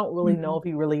like, I don't really know Mhm. if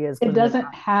he really is It putting the doesn't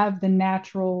time. have the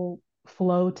natural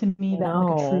flow to me that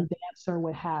like a true No, dancer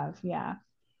would have. Yeah.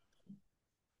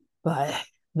 but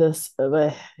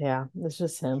but yeah, it's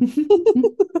just him.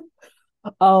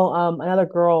 Oh, another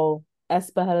girl,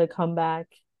 Espa had to come back.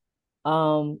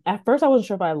 At first I wasn't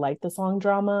sure if I liked the song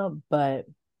Drama, but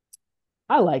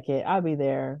I like it. I'll be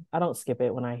there. I don't skip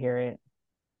it when I hear it.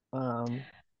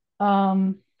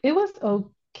 Um, It was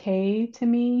okay to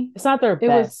me. it's not their It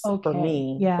was best for okay.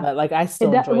 me, Yeah. but like I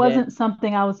still It enjoyed it. wasn't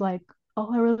something I was like,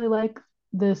 oh, I really like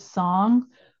this song.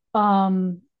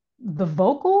 Um, the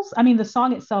vocals, I mean, the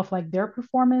song itself, like their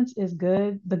performance is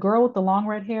good. The girl with the long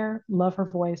red hair, love her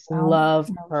voice. I don't Love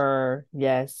know. her.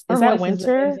 Yes. Is Her that voice is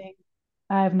Winter? amazing.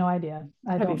 I have no idea.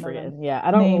 I I'd be don't know the forgetting. Yeah,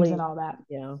 I don't names and really. all that.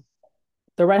 Yeah,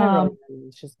 the redhead really.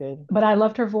 Um, She's good. but I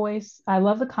loved her voice. I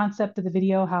love the concept of the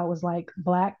video, how it was like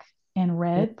black and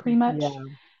red pretty much, Yeah,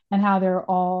 and how they're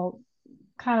all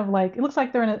kind of like it looks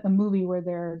like they're in a movie where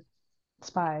they're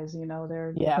spies, they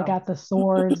yeah. got the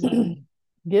swords and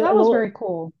Get a that was little very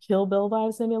cool. Kill Bill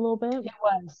vibes in me a little bit. It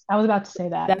was. I was about to say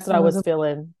that. That's what It I was was a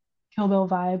feeling. Kill Bill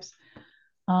vibes.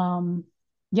 Um,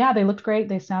 yeah, they looked great.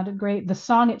 They sounded great. The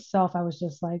song itself, I was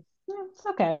just like, it's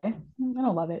okay. I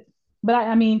don't love it. But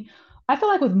I mean, I feel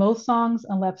like with most songs,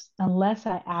 unless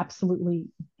I absolutely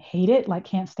hate it, like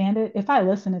can't stand it, if I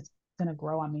listen, it's gonna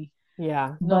grow on me.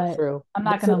 Yeah, no, But true. I'm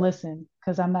not This gonna listen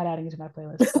because I'm not adding it to my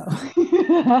playlist.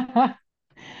 So,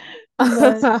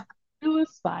 but is it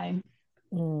was fine.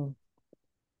 Mm.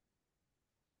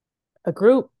 A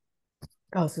group.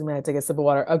 Oh, excuse me, I had to take a sip of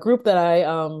water. A group that I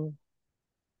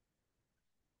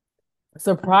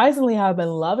surprisingly have been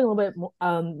loving a little bit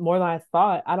more than I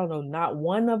thought. I don't know, not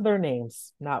one of their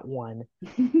names, not one,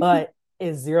 but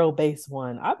is Zero Base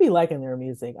One. I'll be liking their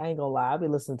music. I ain't gonna lie, I'll be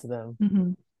listening to them.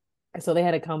 Mhm. So they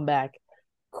had to come back,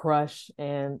 Crush,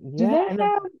 and Do yeah, they and then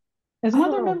have, is I one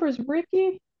of don't their know, members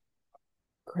Ricky?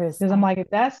 Chris. Because I'm like, if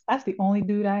that's the only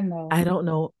dude I know, I don't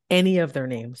know any of their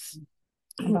names.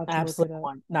 I'm about to look it Absolutely up.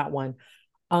 one, not one.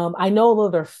 I know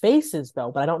their faces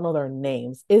though, but I don't know their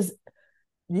names. Is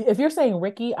If you're saying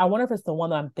Ricky, I wonder if it's the one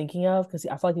that I'm thinking of because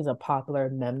I feel like he's a popular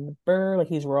member. Like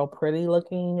he's real pretty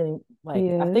looking, and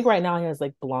He like I think is. right now he has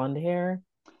like blonde hair.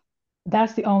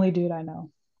 That's the only dude I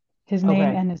know. His name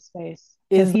Okay, and his face.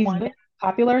 Because is the he's one? been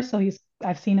popular, so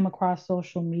I've seen him across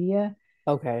social media.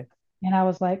 Okay, And I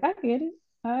was like, I get it.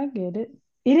 I get it.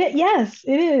 Yes,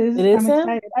 it it is. is I'm him.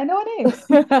 excited. I know a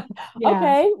name. Yeah.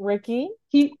 Okay, Ricky.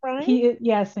 Right.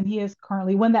 Yes, and he is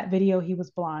currently when that video he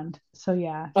was blonde. So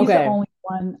yeah, he's the Okay, only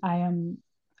one I am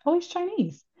oh, he's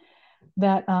Chinese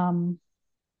that I'm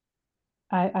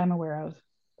aware of.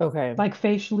 okay. Like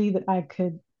facially that I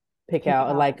could Pick pick out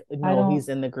and out. like no, he's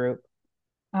in the group.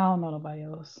 I don't know nobody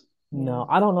else. Yeah. No,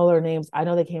 I don't know their names. I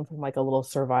know they came from like a little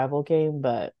survival game,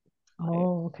 but like,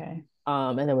 Oh, okay.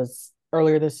 and it was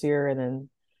earlier this year, and then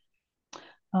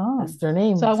Oh. that's their So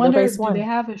name, I Zero wonder, Base do they One.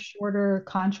 have a shorter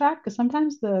contract? Because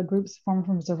sometimes the groups formed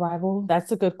from survival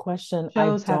That's a good question. I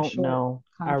shows have don't short know.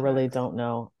 I really contracts. don't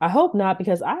know. I hope not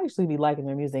because I actually be liking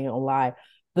their music. I don't lie.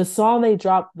 The song they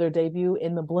dropped their debut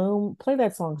in the Bloom, play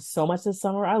that song so much this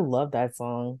summer. I love that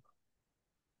song.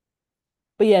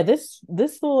 But yeah, this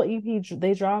little EP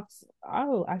they dropped, I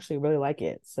actually really like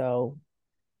it. So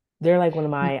They're like one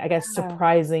of my, I guess, Yeah.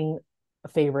 surprising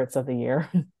favorites of the year.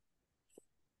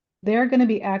 They're going to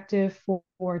be active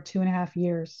for 2.5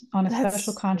 years on a special That's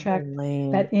so contract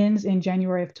lame. that ends in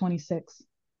January of 26.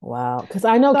 Wow. Because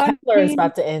I know So I Kepler is mean,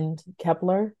 about to end.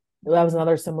 Kepler. That was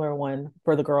another similar one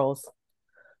for the girls.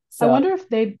 I So wonder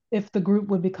if the group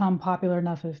would become popular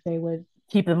enough if they would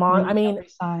keep them on. I mean,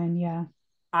 resign. Yeah.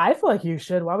 I feel like you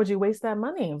should. Why would you waste that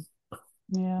money?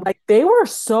 Yeah. Like they were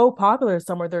so popular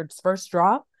somewhere their first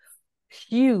drop,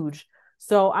 huge.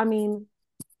 So I mean,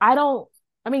 I don't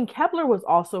I mean Kepler was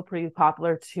also pretty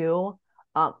popular too.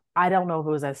 I don't know if it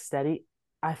was as steady.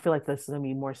 I feel like this is gonna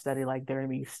be more steady, like they're gonna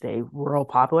be stay real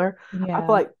popular. I feel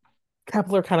Yeah. like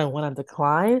Kepler kind of went on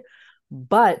decline.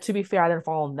 But to be fair, I didn't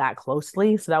follow him that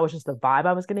closely. So that was just the vibe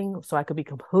I was getting. So I could be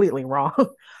completely wrong.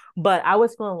 But I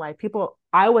was feeling like people,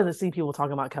 I wasn't seeing people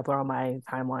talking about Kepler on my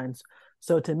timelines.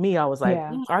 So to me, I was like,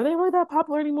 Yeah. Are they really that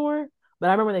popular anymore? But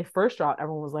I remember when they first dropped,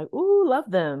 everyone was like, ooh,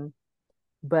 love them.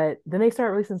 But then they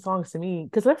started releasing songs to me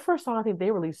because their first song I think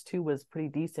they released too was pretty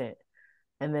decent.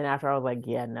 And then after I was like,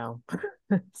 yeah, no.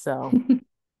 So,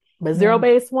 but Zero Yeah.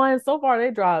 Base One, so far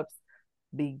they drops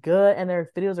be good and their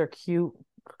videos are cute,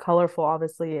 colorful,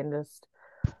 obviously, and just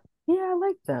yeah, I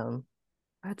like them.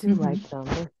 I do Hmm. like them.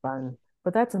 They're fun.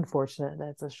 But that's unfortunate.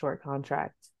 That's a short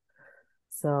contract.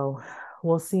 So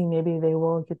we'll see. Maybe they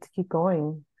will get to keep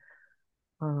going.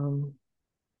 Um,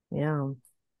 yeah.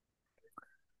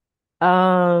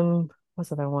 What's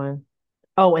the other one?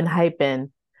 Oh, and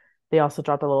Hypen. They also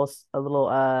dropped a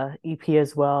little EP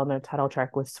as well, and their title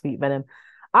track was Sweet Venom.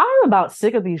 I'm about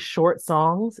sick of these short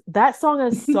songs. That song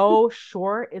is so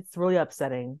short, it's really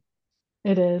upsetting.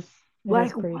 It is. It is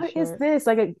Like, pretty what is short. this?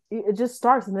 Like it just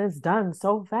starts and then it's done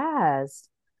so fast.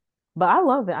 But I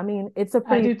love it. I mean, it's a I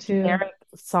pretty do too. generic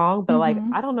song, but like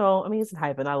Hmm. I don't know. I mean, it's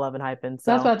hyping. I love it hyping.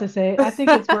 I was So about to say, I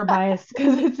think it's we're biased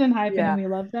because it's in hyping and yeah, we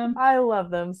love them. I love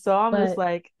them. So I'm just But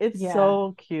like, it's yeah.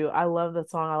 so cute. I love the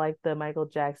song. I like the Michael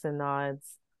Jackson nods,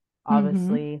 Hmm.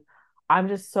 obviously. I'm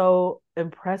just so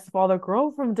impressed with all the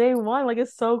growth from day one. Like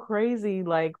it's so crazy,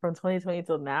 like from 2020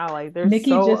 till now. Like they're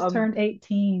Nicki so just turned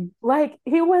 18. like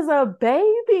he was a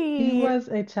He baby. was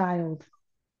a child.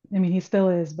 I mean, he still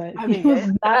is, but I he mean,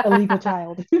 was not a legal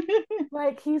child.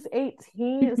 like he's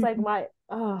 18. It's like my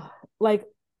like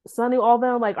Sonny, all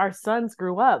them, like our sons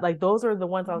grew up. Like those are the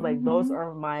ones I was like, those Hmm.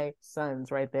 are my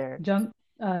sons right there.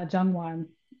 Jungwon.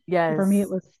 For me, it Yes.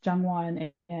 was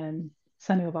Jungwon and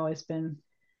Sunny have always been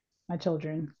my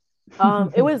children.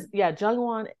 It was yeah,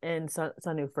 Jungwon and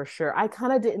Sunu for sure. I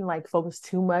kind of didn't like focus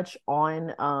too much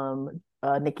on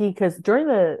Nikki because during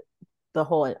the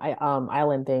whole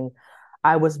island thing,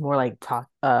 I was more like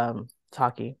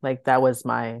talky. Like that was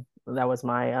my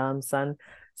son.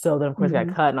 So then of course he got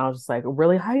Hmm. cut and I was just like,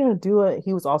 really, how you gonna do it?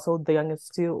 He was also the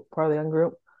youngest too, part of the young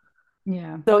group.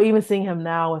 Yeah. So even seeing him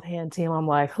now with hand team, I'm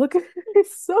like, look at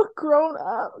he's so grown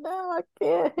up now. I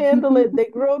can't handle it. They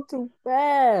grow too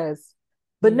fast.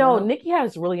 But no, Yep. Nikki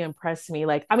has really impressed me.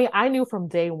 Like, I mean, I knew from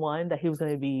day one that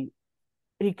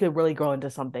he could really grow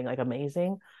into something like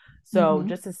amazing. So Hmm.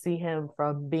 just to see him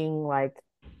from being like,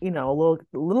 a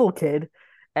little kid,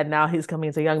 and now he's coming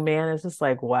as a young man, it's just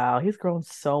like, wow, he's grown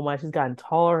so much. He's gotten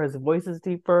taller, his voice is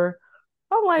deeper.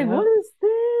 I'm like, what Yep. is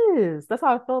this? That's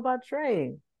how I feel about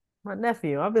Trey, my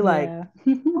nephew. I'll be like, Yeah.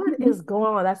 what is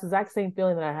going on? That's the exact same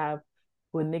feeling that I have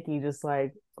with Nikki, just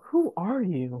like, who are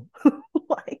you?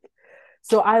 Like,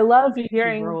 so I love Told you to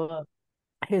hearing grow up.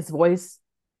 his voice.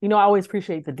 I always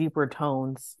appreciate the deeper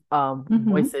tones, Hmm.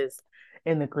 voices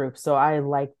in the group. So I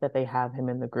like that they have him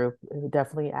in the group. It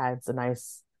definitely adds a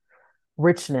nice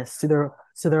richness to their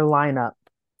lineup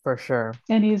for sure.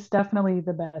 And he's definitely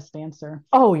the best dancer.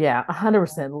 Oh yeah,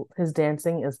 100%. His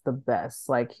dancing is the best.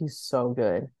 Like he's so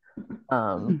good.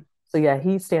 So yeah,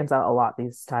 he stands out a lot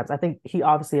these times. I think he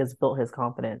obviously has built his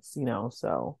confidence,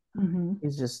 so Hmm.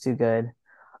 he's just too good.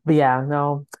 But yeah,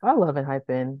 no, I love it, Hype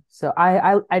In. So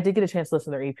I did get a chance to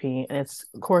listen to their EP, and it's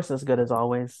of course as good as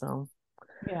always. So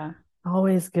Yeah.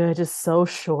 always good, just so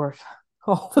short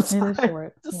all the It is time.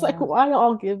 short. Just like Yeah. why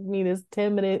y'all give me this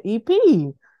 10-minute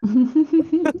EP?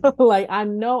 Like I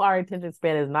know our attention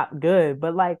span is not good,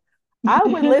 but like I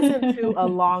would listen to a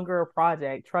longer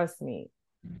project. Trust me,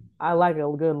 I like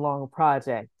a good long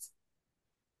project.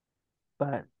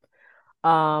 But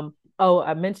oh,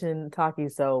 I mentioned Taki,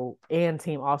 so and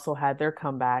Team also had their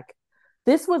comeback.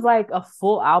 This was like a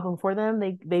full album for them.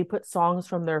 They put songs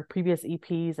from their previous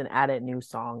EPs and added new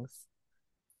songs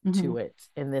to Hmm. it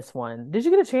in this one. Did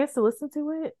you get a chance to listen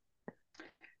to it?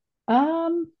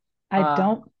 Um, I Uh,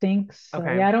 don't think so.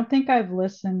 okay. Yeah, I don't think I've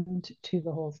listened to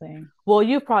the whole thing. Well,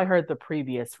 you've probably heard the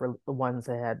previous the ones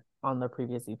they had on the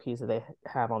previous EPs that they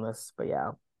have on this, but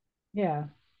yeah. Yeah.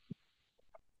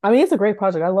 I mean, it's a great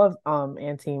project. I love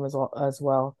Anteam as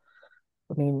well.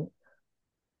 I mean,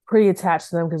 pretty attached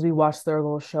to them because we watched their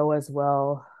little show as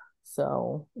well.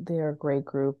 So they're a great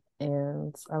group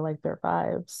and I like their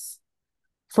vibes.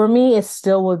 For me, it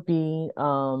still would be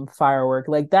Firework.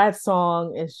 Like that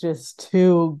song is just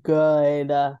too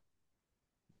good.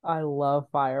 I love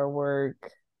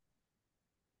Firework.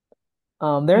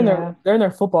 They're in their Yeah. they're in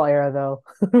their football era though.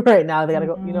 Right now they gotta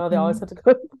go, they always Mhm. have to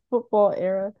go to the football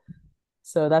era.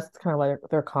 So that's kind of like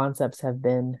their concepts have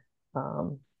been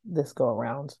this go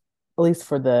around, at least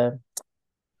for the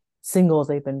singles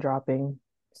they've been dropping.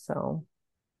 So,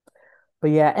 but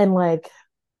yeah, and like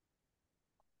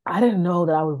I didn't know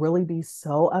that I would really be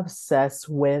so obsessed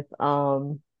with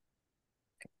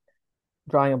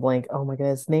drawing a blank. Oh my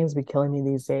goodness, names be killing me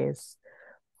these days.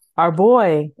 Our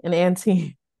boy and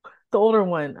Auntie, the older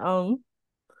one,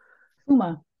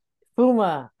 Uma.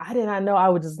 Fuma. I did not know I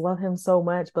would just love him so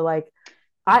much, but like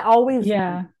I always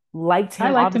Yeah. liked I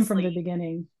him, liked him from obviously the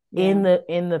beginning. in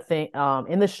Yeah. the thing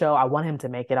in the show. I want him to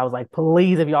make it. I was like,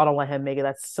 please, if y'all don't let him make it,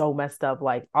 that's so messed up.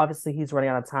 Like obviously he's running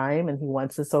out of time and he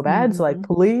wants it so bad, so like Hmm.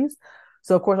 please.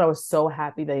 So of course I was so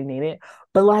happy they made it,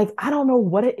 but like I don't know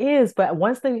what it is, but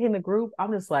once they became the group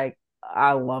I'm just like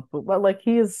I love him, but like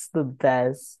he is the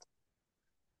best.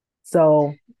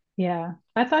 So Yeah.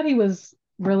 I thought he was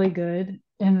really good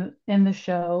in the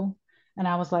show. And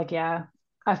I was like, yeah,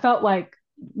 I felt like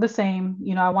the same.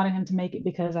 I wanted him to make it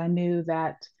because I knew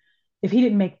that if he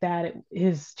didn't make that,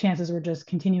 his chances were just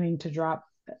continuing to drop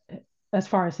as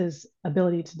far as his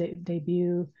ability to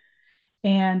debut.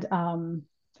 And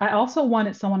I also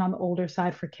wanted someone on the older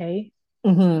side for Kay,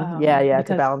 yeah, yeah, to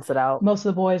because balance it out. most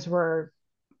of the boys were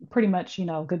pretty much,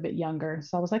 a good bit younger.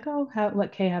 So I was like, oh,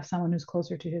 let Kay have someone who's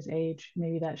closer to his age.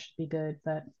 Maybe that should be good.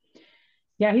 But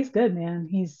yeah, he's good, man.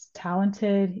 He's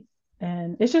talented.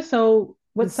 And it's just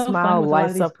what's His so fun smile with a lot of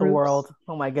lights these up the groups. world.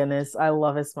 Oh my goodness, I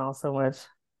love his smile so much.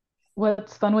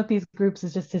 What's fun with these groups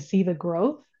is just to see the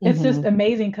growth. It's just Hmm.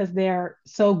 amazing because they're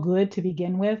so good to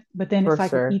begin with. But then For it's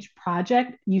like with sure. each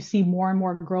project, you see more and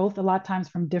more growth, a lot of times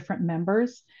from different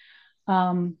members.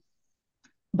 Um,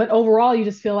 but overall, you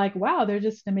just feel like, wow, they're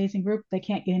just an amazing group. They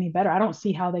can't get any better. I don't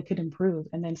see how they could improve.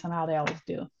 And then somehow they always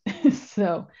do.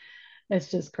 So it's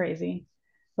just crazy,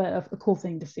 but a cool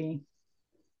thing to see.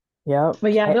 Yep.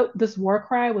 But yeah, this war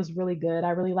cry was really good. I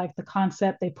really liked the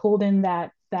concept. They pulled in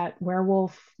that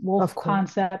werewolf Of wolf course.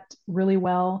 concept really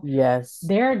well. Yes.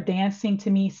 Their dancing to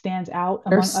me stands out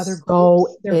They're among other so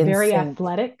groups. They're in very sync.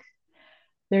 athletic.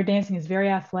 Their dancing is very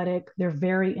athletic. They're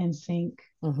very in sync.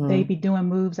 They Hmm. be doing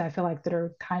moves I feel like that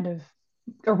are kind of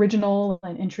original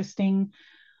and interesting.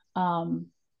 Um,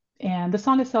 and the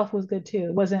song itself was good too.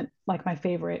 It wasn't like my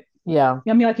favorite. Yeah.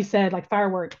 I mean, like you said, like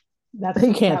Firework, You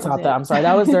can't that was top that. it. I'm sorry.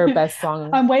 That was their best song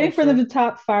I'm for waiting for them sure. to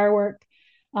top Firework.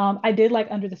 I did like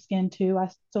Under the Skin too. I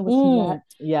still listen to that.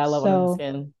 Yeah, I love Under the So,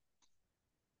 Skin.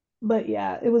 but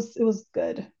yeah, it was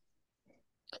good.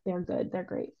 They're good. They're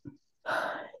great.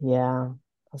 Yeah.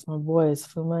 That's my boys,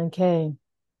 Fuma and K.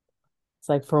 It's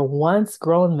like for once,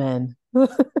 grown men.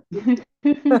 Yeah,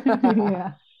 You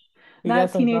got not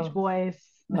some teenage grown. boys.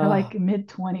 They're Oh, like mid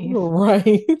 20s.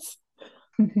 right.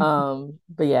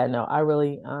 But yeah, no, I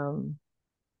really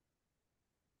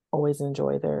always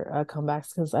enjoy their comebacks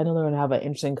because I know they're gonna have an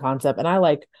interesting concept. And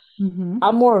Hmm.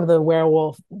 I'm more of the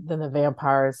werewolf than the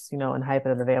vampires, and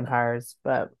hyping of the vampires.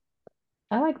 But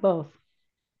I like both.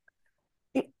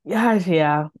 yeah,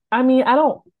 yeah. I mean, I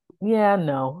don't. Yeah,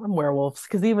 no, I'm werewolves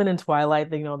because even in Twilight,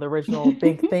 the original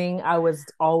big thing, I was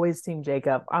always Team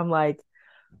Jacob. I'm like,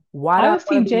 why do I I was want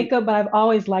Team to be? Jacob, but I've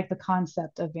always liked the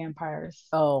concept of vampires.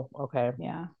 Oh, okay.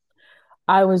 Yeah.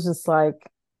 I was just like,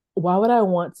 why would I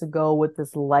want to go with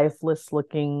this lifeless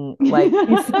looking, like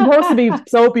he's supposed to be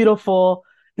so beautiful.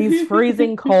 He's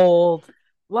freezing cold.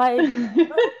 Like,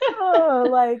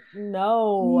 like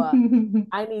no.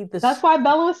 I need That's this why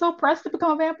Bella was so pressed to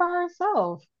become a vampire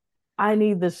herself. I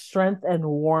need the strength and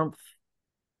warmth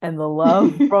and the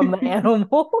love from the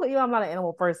animal. I'm not an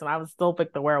animal person. I would still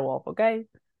pick the werewolf, okay?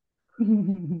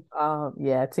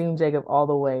 Yeah, Team Jacob all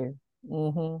the way.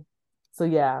 Hmm. So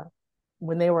yeah,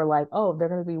 when they were like, "Oh, they're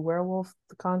gonna be werewolf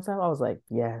concept," I was like,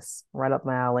 "Yes, right up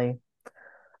my alley."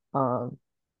 Um,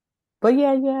 but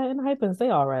yeah, yeah, and Hypens, they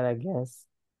all right, I guess,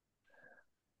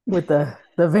 with the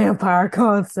vampire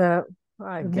concept,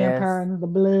 I The guess. vampire and the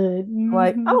blood.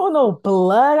 Like, I don't know,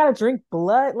 blood. I gotta drink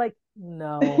blood. Like,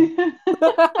 no,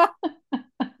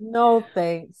 no,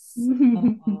 thanks.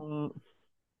 Mm-mm.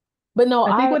 But no,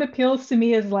 I think what appeals to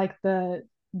me is like the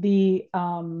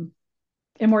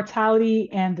immortality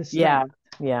and the yeah, strength.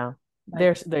 yeah. Like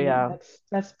They're yeah.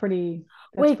 that's Wait, pretty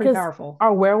because powerful.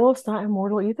 are werewolves not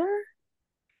immortal either?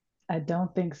 I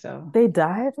don't think so. They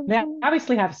die They eventually?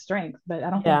 obviously have strength, but I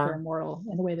don't think they're Yeah. immortal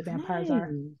in the way that vampires are.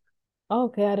 Dang.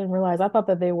 Okay, I didn't realize. I thought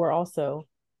that they were also,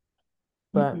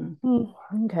 but Mm-mm.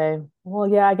 okay. Well,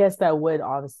 yeah, I guess that would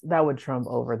obviously that would trump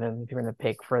over them if you're gonna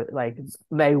pick for like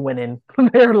they winning.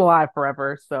 They're alive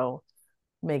forever, so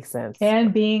makes sense.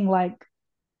 And being like,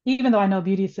 even though I know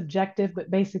beauty is subjective, but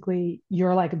basically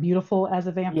you're like beautiful as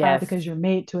a vampire Yes. because you're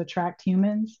made to attract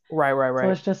humans. Right, right, So right.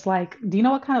 it's just like, do you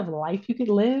know what kind of life you could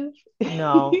live?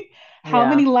 No. How Yeah.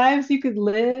 many lives you could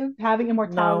live, having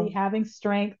immortality, No. having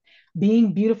strength,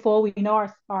 being beautiful. We know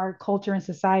our culture and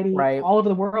society Right. all over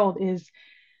the world is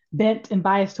bent and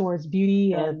biased towards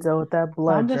beauty. Gotta And deal with that so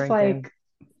blood I'm just drinking.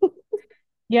 like,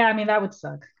 yeah, I mean, that would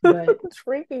suck, but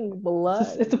Drinking blood.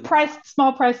 it's a price,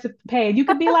 small price to pay. You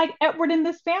could be like Edward in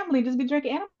this family, just be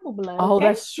drinking animal blood, Oh, okay?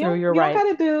 that's true. You're You don't right.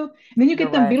 gotta do. And then you You're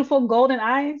get them right. beautiful golden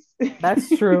eyes. That's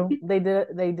true. You They did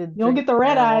don't drink get the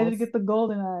red eyes, you animals. get the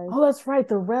golden eyes. Oh, that's right.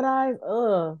 The red eyes.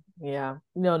 Ugh. Yeah.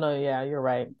 No, no, yeah, you're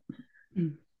right.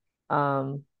 Mm.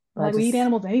 Um, I Like we eat just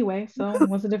animals anyway, so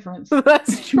what's the difference?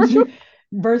 that's true.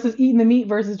 Versus eating the meat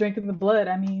versus drinking the blood.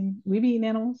 I mean, we be eating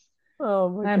animals. Oh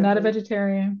my I am not a goodness.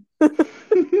 vegetarian.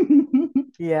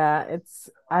 Yeah, it's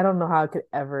I don't know how I could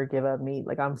ever give up meat.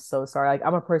 Like I'm so sorry. Like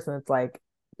I'm a person that's like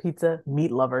pizza,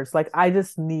 meat lovers. Like I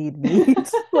just need meat.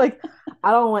 Like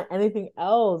I don't want anything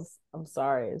else. I'm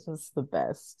sorry. It's just the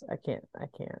best. I can't.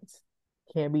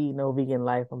 Can't be no vegan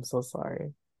life. I'm so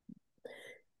sorry.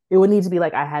 It would need to be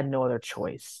like I had no other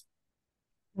choice.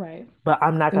 Right. But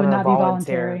I'm not It would gonna not be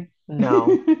volunteer.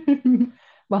 voluntary. No.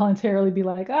 Voluntarily be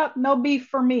like, oh, no beef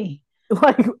for me.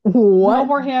 Like No what?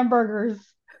 more hamburgers.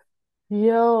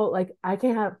 Yo, like I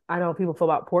can't have I know people feel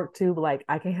about pork too, but like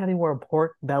I can't have any more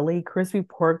pork belly, crispy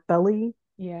pork belly,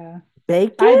 Yeah. I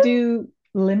bacon. do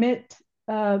limit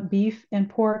beef and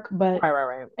pork, but Right,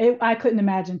 right, right. I couldn't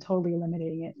imagine totally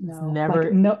eliminating it. It's No. Like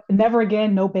never. no never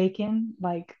again, no bacon.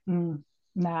 Like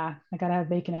nah, I gotta have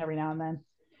bacon every now and then.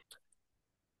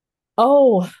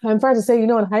 Oh, I'm proud to say, in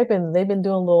Hyphen, they've been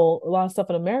doing a lot of stuff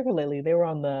in America lately. They were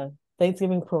on the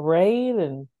Thanksgiving parade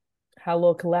and had a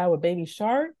little collab with Baby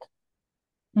Shark.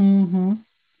 Mm-hmm.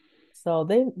 So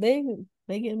they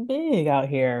getting big out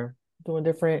here doing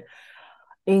different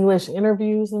English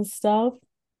interviews and stuff.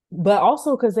 But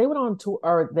also because they went on tour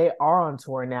or they are on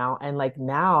tour now. And like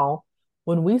now,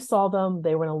 when we saw them,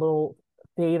 they were in a little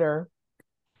theater.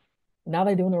 Now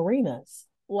they're doing arenas.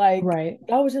 Like Right.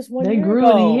 that was just one They year grew in a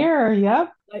ago. year.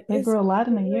 Yep. Like They it's grew a lot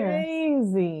in a year.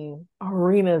 crazy.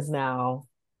 Arenas now.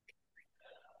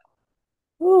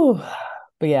 Ooh.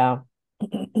 But yeah.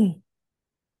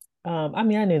 I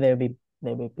mean, I knew they would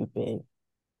be big.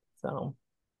 So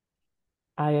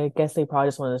I guess they probably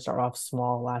just wanted to start off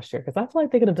small last year because I feel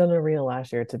like they could have done an arena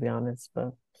last year, to be honest.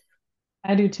 But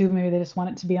I do too. Maybe they just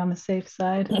want it to be on the safe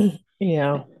side.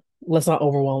 yeah, let's not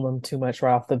overwhelm them too much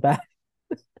right off the bat.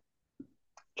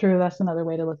 True, that's another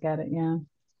way to look at it. Yeah.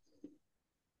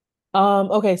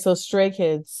 Okay, so Stray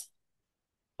Kids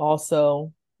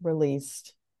also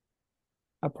released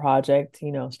a project.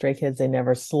 Stray Kids, they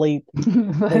never sleep, they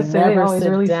Let's say they never always sit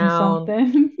releasing down,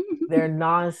 something. they're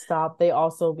nonstop. They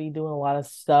also be doing a lot of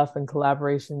stuff and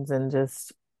collaborations and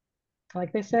just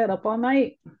Like they said, up all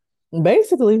night.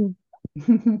 basically,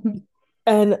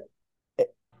 and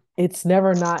it's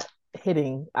never not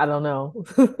hitting. I don't know.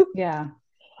 Yeah.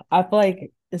 I feel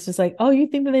like it's just like, oh, you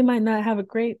think that they might not have a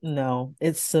great? No,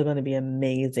 it's still going to be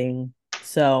amazing.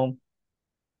 So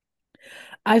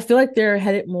I feel like they're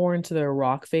headed more into their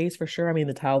rock phase for sure. I mean,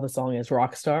 the title of the song is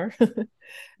Rockstar.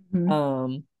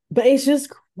 Mhm. But it's just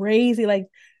crazy. Like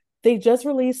they just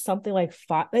released something like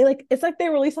it's like they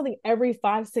release something every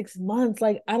 5, 6 months.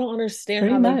 Like I don't understand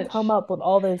Pretty how they come much. up with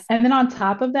all this. And then on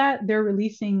top of that, they're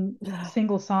releasing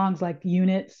single songs like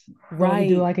units. They'll do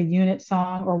Right. like a unit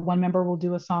song, or one member will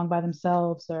do a song by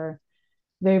themselves, or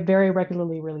they very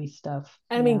regularly release stuff.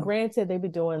 I mean, Yeah. granted, they've been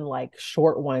doing like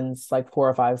short ones, like 4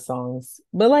 or 5 songs,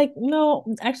 but like,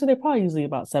 no, actually, they're probably usually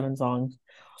about 7 songs.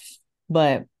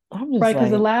 But I'm just Right, because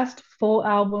the like, last full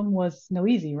album was No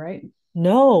Easy, right?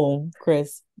 no,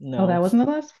 Chris, Oh, no, that wasn't the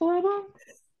last full album?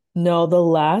 no. The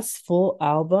last full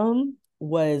album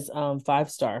was 5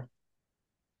 Star.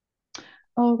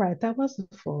 Oh, right. That was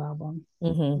a full album.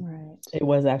 Mm-hmm. Right. It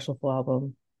was the actual full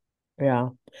album. Yeah.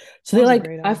 So That they was a like,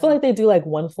 great I feel album. like they do like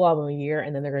one full album a year,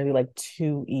 and then they're gonna do like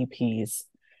 2 EPs,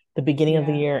 the beginning of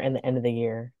the Yeah. year and the end of the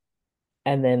year,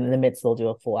 and then in the midst they'll do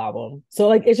a full album. So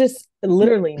like, it's just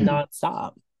literally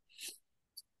nonstop.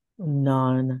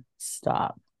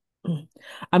 Non-stop.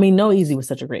 I mean, No Easy was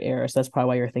such a great era, so that's probably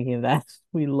why you're thinking of that.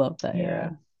 We love that Yeah.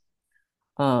 era.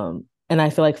 And I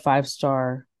feel like Five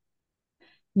Star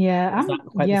Yeah, is not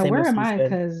quite the same where as am You I? Should.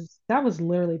 Because that was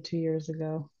literally 2 years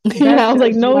ago. That Yeah, I was like,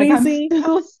 shows you no, like I'm easy.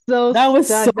 still so That was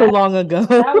so stuck. long ago.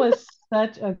 That was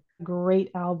such a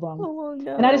great album. So long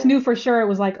And I just ago. knew for sure it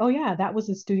was like, oh yeah, that was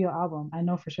a studio album. I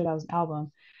know for sure that was an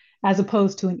album, as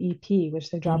opposed to an EP,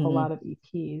 which they drop a Hmm. lot of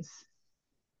EPs.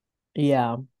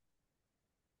 Yeah.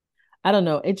 I don't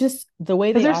know. It just the way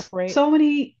Because they there's operate. so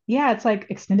many, yeah, it's like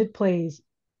extended plays.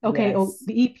 Okay, oh, Yes.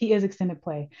 the EP is extended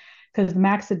play because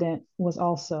Maxident was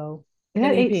also, it An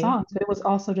had eight EP. songs, but it was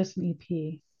also just an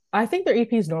EP. I think their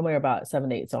EPs normally are about 7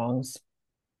 to 8 songs.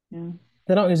 Yeah.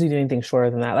 They don't usually do anything shorter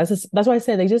than that. That's why I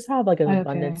say they just have like an Okay.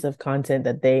 abundance of content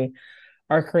that they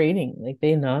are creating. Like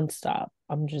they nonstop.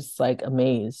 I'm just like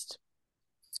amazed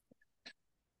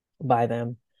by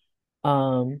them.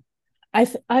 Um, I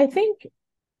think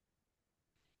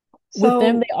with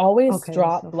them, So, they always okay,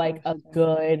 drop so like Five a Star.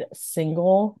 good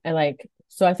single and like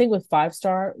so I think with Five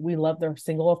Star, we love their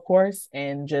single, of course,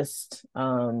 and just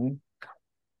like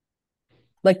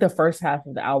the first half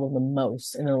of the album the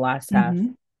most, and then the last half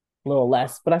Hmm. a little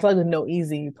less. But I feel like with No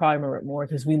Easy, you probably remember it more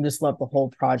because we just love the whole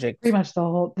project. Pretty much the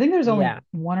whole, I think there's only Yeah.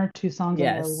 one or two songs on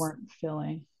there we Yes. weren't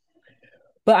feeling.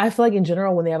 But I feel like in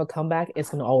general, when they have a comeback, it's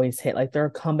gonna always hit. Like their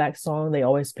comeback song, they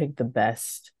always pick the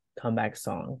best comeback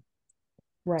song.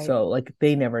 Right. So like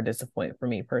they never disappoint for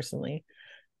me personally.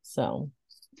 So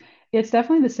It's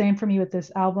definitely the same for me with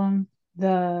this album.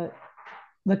 The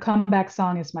the comeback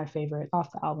song is my favorite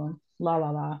off the album. La La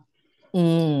La.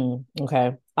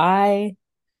 okay.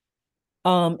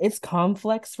 It's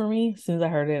Complex for me. As soon as I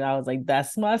heard it, I was like,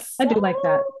 that's my I song. do like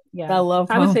that. I Yeah. love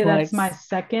I would say that's my Complex.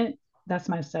 second. That's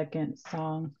my second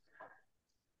song.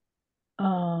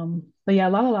 But yeah,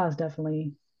 La La La is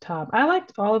definitely top. I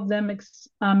liked all of them.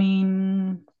 I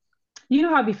mean, you know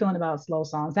how I be feeling about slow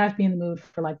songs. I have to be in the mood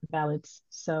for like the ballads.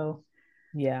 So,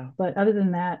 Yeah. but other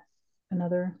than that,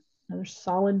 another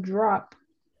solid drop.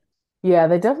 Yeah,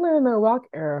 they definitely are in the rock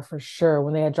era for sure.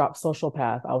 When they had dropped Social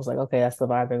Path, I was like, okay, that's the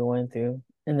vibe they're going through.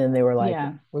 And then they were like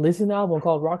Yeah. releasing an album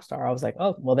called Rockstar. I was like,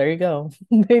 oh, well, there you go.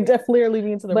 They definitely are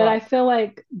leaning into the But I rock. feel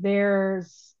like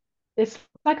it's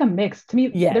like a mix. To me,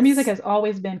 their music Yes. has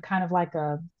always been kind of like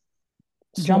a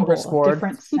jumble of Smorgasbord.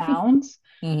 different sounds.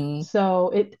 Hmm. So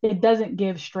it doesn't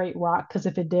give straight rock because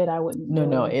if it did, I wouldn't No,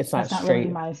 no, really, it's not that's not really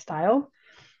straight. my style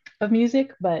of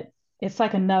music, but it's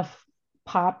like enough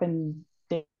pop and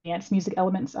dance music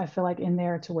elements, I feel like, in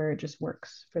there to where it just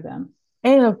works for them.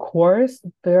 And of course,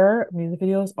 their music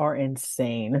videos are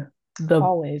insane. The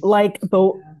Always. like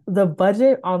Yeah. the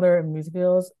budget on their music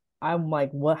videos, I'm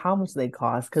like, what? How much do they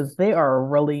cost? Because they are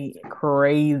really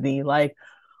crazy. Like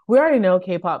we already know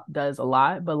K-pop does a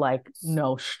lot, but like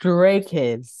no, Stray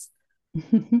Kids,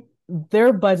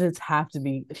 their budgets have to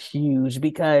be huge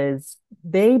because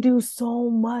they do so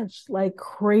much like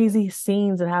crazy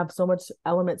scenes and have so much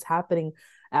elements happening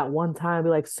at one time, be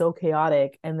like so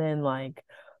chaotic, and then like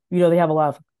they have a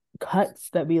lot of cuts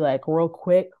that be like real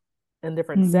quick and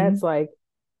different sets. Hmm. Like,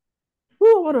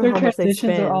 ooh, I wonder Their how much they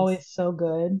transitions are spend. always so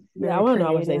good, Yeah, I very want to know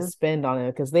how much they creative. spend on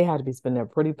it because they had to be spending a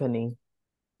pretty penny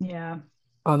Yeah.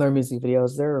 on their music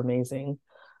videos. They're amazing.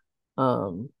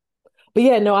 Um, but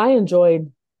yeah, no, I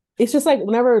enjoyed. It's just like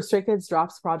whenever Stray Kids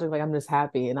drops a project, like I'm just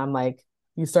happy, and I'm like,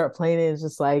 you start playing it, it's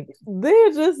just like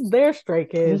they're Stray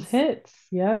Just Kids. hits.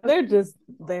 Yep.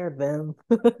 They're them.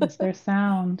 It's their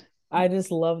sound. I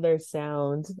just love their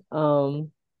sound.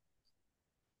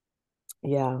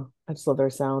 Yeah, I just love their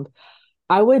sound.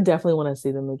 I would definitely want to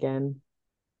see them again.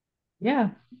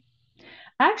 Yeah.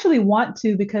 I actually want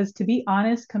to because to be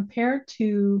honest, compared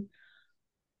to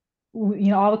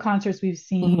all the concerts we've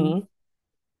seen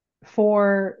Hmm.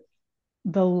 for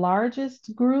the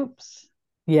largest groups,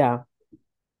 Yeah.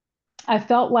 I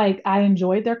felt like I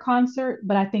enjoyed their concert,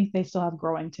 but I think they still have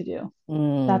growing to do.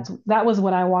 Mm. That was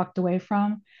what I walked away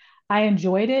from. I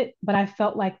enjoyed it, but I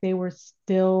felt like they were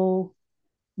still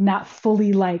not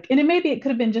fully like, and it could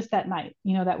have been just that night,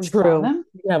 that we saw True. them,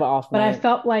 You have an off but I night.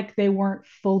 felt like they weren't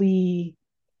fully,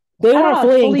 They I don't weren't know,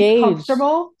 fully fully engaged.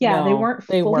 comfortable. Yeah, they No, weren't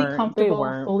they fully weren't. They comfortable,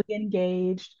 weren't. fully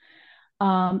engaged.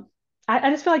 Um, I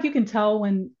just feel like you can tell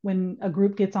when a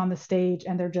group gets on the stage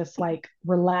and they're just like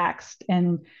relaxed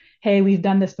and hey, we've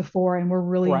done this before and we're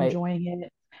really Right. enjoying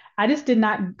it. I just did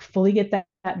not fully get that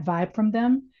vibe from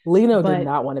them, Lino did but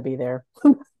not want to be there.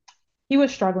 he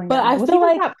was struggling But that I night. Was he feel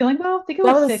like like not feeling well? I think he I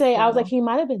was was gonna sick say, I was like, though. he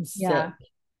might have been sick, Yeah.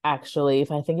 actually.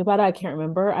 If I think about it, I can't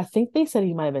remember. I think they said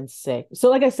he might have been sick. So,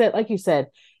 like I said, like you said,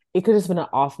 it could have just been an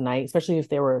off night, especially if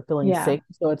they were feeling Yeah. sick.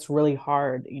 So it's really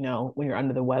hard, when you're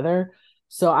under the weather.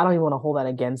 So I don't even want to hold that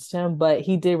against him. But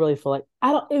he did really feel like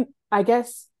I don't I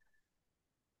guess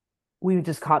we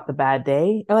just caught the bad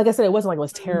day. And like I said, it wasn't like it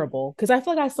was Mm. terrible because I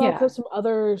feel like I saw Yeah. clips from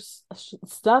other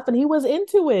stuff and he was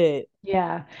into it.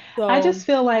 Yeah. I So just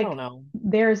feel I don't like know.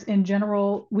 there's in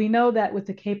general, we know that with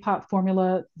the K-pop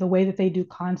formula, the way that they do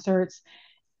concerts,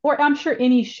 or I'm sure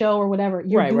any show or whatever,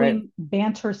 you're Right, right, doing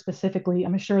banter specifically.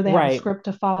 I'm sure they have a right. script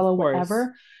to Of follow, course.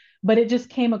 whatever. But it just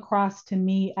came across to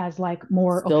me as like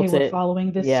more, okay, we're Stilted.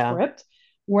 following this Yeah. script.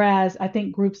 Whereas I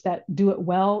think groups that do it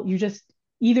well, you just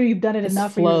either you've done it It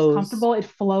enough or you're just flows. comfortable. It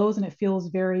flows and it feels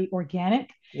very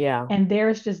organic. Yeah. And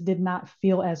theirs just did not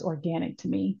feel as organic to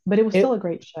me, but it was still It a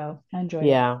great show. I enjoyed it.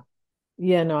 yeah.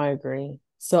 Yeah, no, I agree.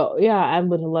 So yeah, I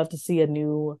would love to see a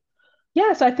new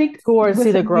Yeah, so I think tour and see with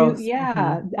a the new, growth. Hmm.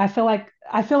 yeah, I feel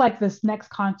like this next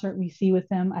concert we see with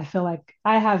them, I feel like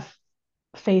I have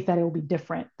faith that it will be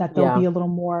different, that they'll be Yeah. a little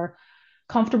more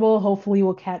comfortable. Hopefully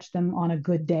we'll catch them on a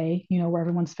good day, where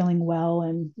everyone's feeling well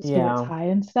and spirits Yeah. high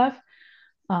and stuff.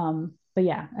 But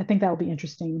yeah, I think that will be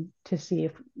interesting to see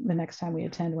if the next time we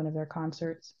attend one of their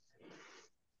concerts.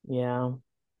 Yeah.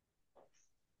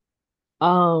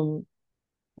 Um,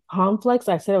 Complex,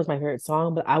 I said it was my favorite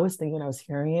song, but I was thinking when I was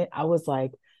hearing it, I was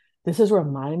like, this is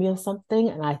reminding me of something,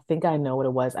 and I think I know what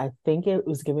it was. I think it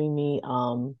was giving me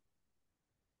uh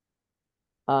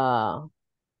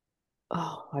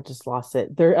oh, I just lost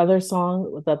it. Their other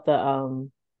song that the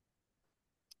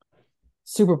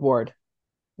Superboard.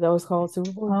 That was called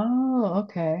Superboard. Oh,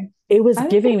 okay. It was I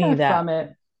didn't giving get me that that, from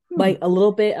it. Hmm. like a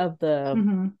little bit of the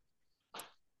Hmm.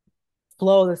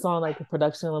 flow of the song, like the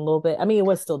production a little bit. I mean, it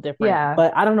was still different, Yeah.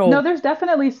 but I don't No, know. there's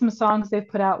definitely some songs they've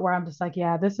put out where I'm just like,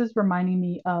 yeah, this is reminding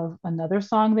me of another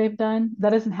song they've done.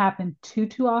 That doesn't happen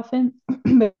too often,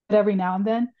 but every now and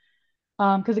then.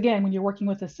 Because again, when you're working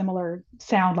with a similar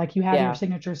sound, like you have your Yeah.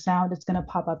 signature sound, it's gonna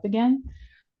pop up again.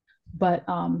 But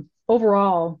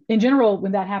overall, in general,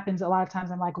 when that happens, a lot of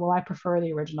times I'm like, well, I prefer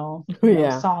the original,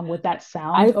 Yeah. song with that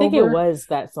I sound think it over. was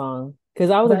that song because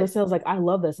I was like But listening. I was like, I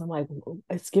love this. I'm like,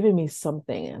 it's giving me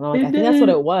something, and I'm like, I it think that's what didn't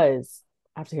it was.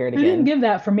 I have to hear it it didn't again. give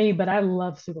that for me, but I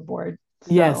love Superboard.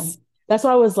 So Yes, that's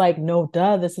why I was like, no,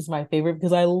 duh, this is my favorite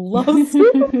because I love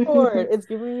Superboard. It's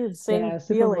giving me the same yeah,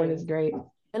 Superboard is feeling, great.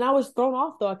 and I was thrown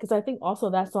off though because I think also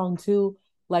that song too,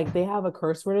 like they have a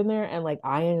curse word in there, and like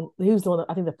he was the one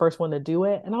I think the first one to do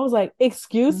it, and I was like,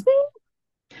 excuse me,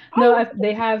 No, I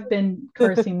they have been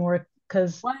cursing more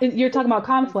because why you're is talking about it?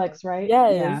 conflicts, right? Yeah,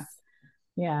 Yes.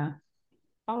 yeah.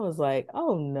 I was like,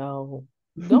 oh no,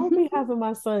 don't be having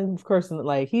my son cursing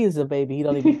like he is a baby. He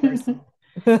don't even be cursing.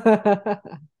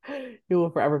 He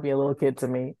will forever be a little kid to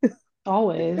me.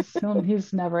 Always.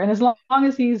 He's never. And as long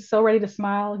as he's so ready to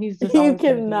smile, he's just He always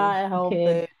going to be cannot a help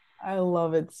kid. it. I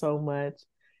love it so much.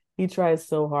 He tries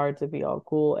so hard to be all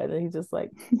cool, and then he's just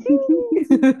like,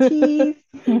 Cheese.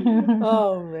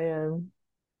 oh man.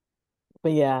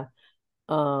 But yeah,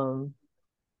 um,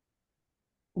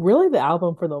 really the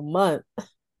album for the month.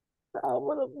 The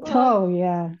album of the month. Oh,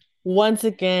 yeah. Once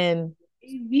again,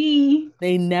 Baby,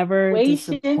 they never washing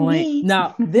disappoint. me.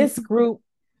 Now, this group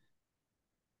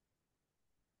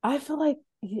I feel like,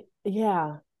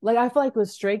 yeah, like I feel like with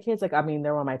Stray Kids, like I mean,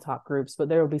 they're one of my top groups, but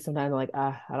there will be sometimes like,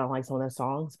 I don't like some of their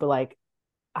songs, but like,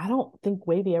 I don't think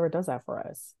Wavy ever does that for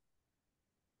us.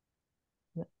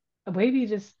 Wavy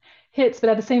just hits, but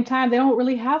at the same time, they don't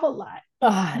really have a lot.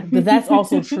 But that's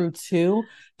also true too.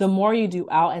 The more you do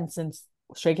out, and since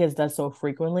Stray Kids does so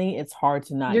frequently, it's hard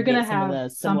to You're not gonna get some of have the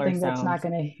similar something that's not sounds.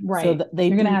 gonna So right. they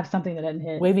You're gonna do. have something that doesn't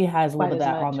hit Wavy has a little quite bit of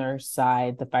as that on much. their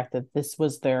side. The fact that this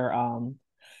was their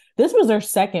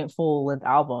second full length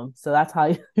album, so that's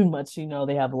how much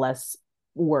they have less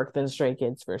work than Stray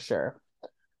Kids for sure.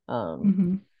 Um,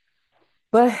 Hmm.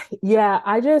 but yeah,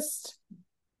 I just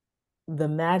the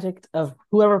magic of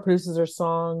whoever produces their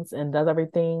songs and does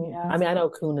everything. Yeah, I mean, I know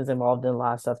Kun is involved in a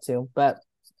lot of stuff too, but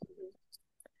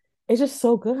it's just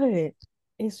so good.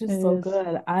 It's it just so is.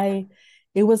 good.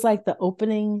 It was like the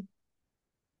opening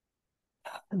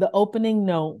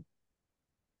note.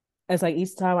 It's like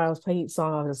each time I was playing each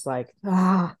song, I was just like,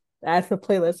 add to the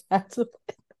playlist, add to,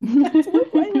 add to the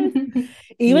playlist.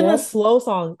 Even the Yep. slow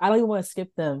songs, I don't even want to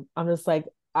skip them. I'm just like,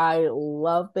 I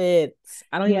love it.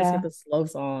 I don't even skip Yeah. the slow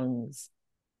songs.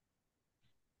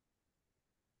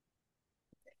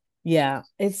 Yeah,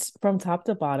 it's from top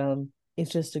to bottom.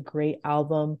 It's just a great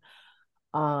album.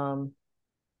 Um,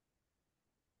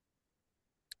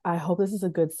 I hope this is a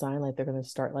good sign. Like they're gonna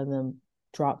start letting them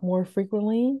drop more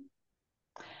frequently.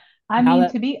 I Now mean,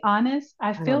 that to be honest, I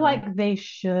I feel don't know. like they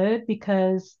should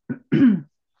because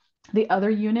the other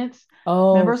units,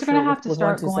 Oh, members are going true. to have to With one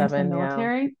start two going to the seven, yeah,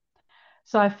 military.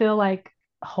 So I feel like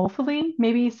hopefully,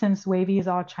 maybe since Wavy is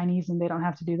all Chinese and they don't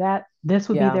have to do that, this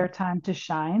would be yeah, their time to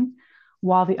shine.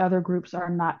 while the other groups are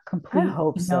not I complete,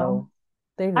 hope you know. so.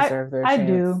 They I deserve their I chance.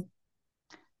 do.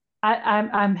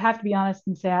 I'm have to be honest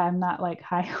and say I'm not like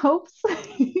high hopes,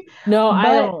 No, I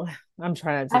but don't. I'm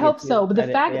trying not to I get hope too so. But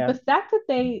excited, but the yeah. fact that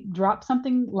they dropped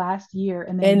something last year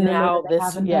and then a And year later now they this,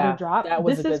 have another yeah, drop, that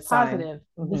was a this is good sign. positive.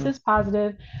 This Hmm. is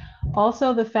positive.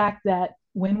 Also, the fact that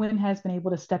Win Win has been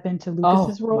able to step into Oh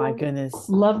Lucas's my role, goodness.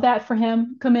 love that for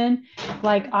him. Come in,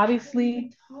 like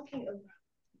obviously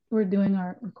we're doing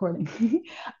our recording.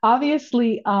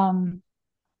 Obviously,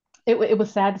 it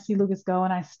was sad to see Lucas go,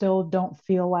 and I still don't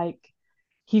feel like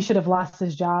he should have lost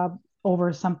his job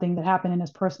over something that happened in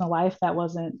his personal life that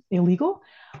wasn't illegal.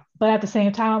 But at the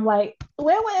same time, I'm like,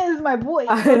 Win Win is my boy.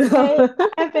 I Okay. know.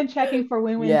 I've been checking for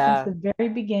Win Win since Yeah, the very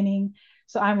beginning.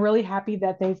 So I'm really happy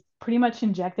that they've pretty much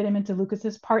injected him into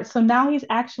Lucas's part. So now he's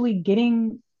actually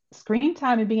getting screen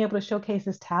time and being able to showcase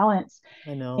his talents.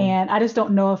 I know. And I just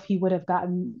don't know if he would have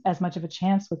gotten as much of a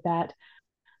chance with that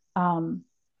um,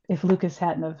 if Lucas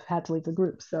hadn't have had to leave the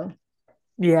group. So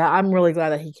Yeah, I'm really glad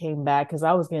that he came back because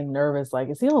I was getting nervous. Like,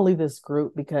 is he gonna leave this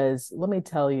group? Because let me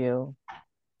tell you,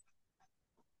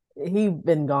 he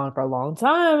been gone for a long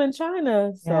time in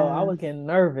China. So I yeah, was getting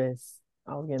nervous.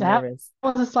 I was getting that nervous.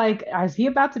 was just like, is he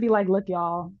about to be like, look,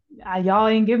 y'all, y'all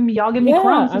ain't giving me, y'all give me Yeah,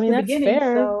 crumbs I since mean the that's beginning.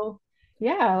 fair. So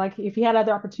yeah, like if he had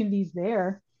other opportunities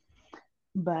there,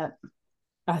 but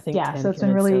I think yeah, so it's been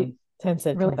convinced him. really, 10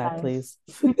 said, really come back, nice. please.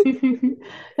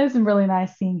 It's been really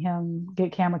nice seeing him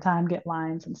get camera time, get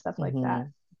lines and stuff like Hmm. that.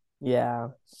 Yeah.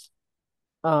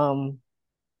 Um,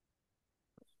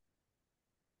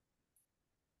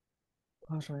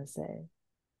 what was I trying to say?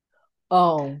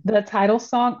 Oh, The title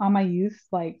song on my youth,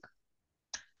 like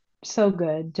so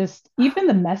good. Just even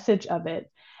the message of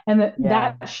it, and yeah.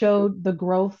 that showed the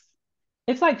growth.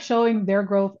 It's like showing their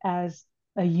growth as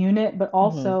a unit, but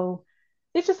Hmm. also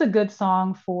it's just a good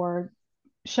song for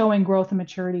showing growth and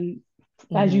maturity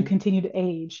as you Hmm. continue to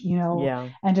age, you know, Yeah.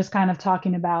 and just kind of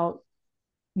talking about,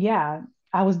 yeah,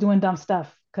 I was doing dumb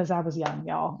stuff because I was young,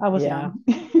 y'all. I was Yeah. young.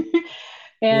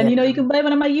 And Yeah. you know, you can blame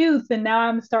it on my youth, and now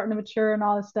I'm starting to mature and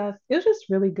all this stuff. It was just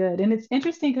really good. And it's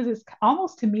interesting because it's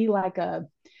almost to me like a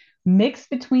mix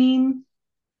between,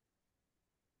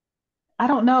 I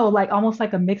don't know, like almost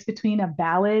like a mix between a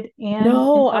ballad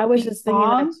and an No, I was upbeat just thinking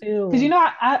that song. Because you too. know,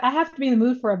 I have to be in the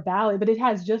mood for a ballad, but it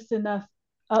has just enough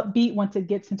upbeat once it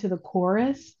gets into the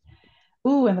chorus.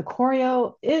 Ooh, and the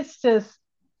choreo, it's just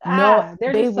No,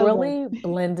 they're they just so good. really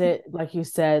blended, like you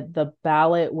said, the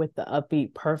ballad with the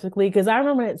upbeat perfectly. Because I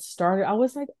remember when it started, I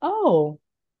was like, oh,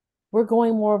 we're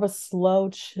going more of a slow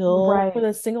chill for Right,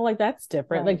 the single. Like that's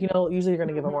different. Like, right. usually you're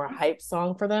gonna give a more Mhm. hype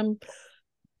song for them.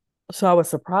 So I was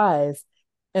surprised.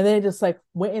 And then it just like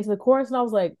went into the chorus and I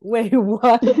was like, wait,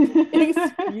 what?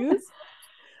 Excuse?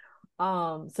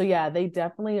 So yeah, they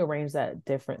definitely arranged that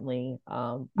differently.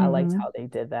 I liked Hmm. how they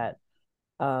did that.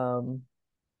 Um,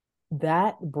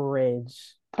 that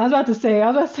bridge I was about to say,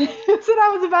 that's what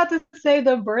I was about to say,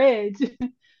 the bridge.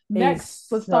 is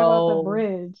Next, let's talk about the so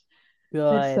bridge.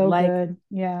 It's good. so Like good.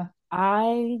 Yeah.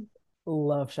 I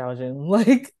love Xiaojun.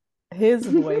 Like his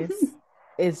voice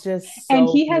is just And so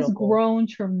he has beautiful. grown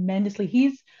tremendously.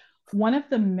 He's one of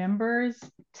the members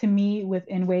to me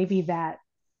within Wavy that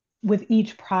with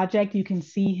each project, you can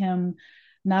see him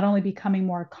not only becoming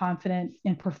more confident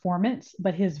in performance,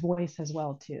 but his voice as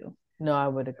well too. No, I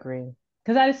would agree.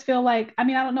 Because I just feel like, I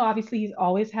mean, I don't know, obviously he's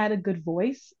always had a good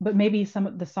voice, but maybe some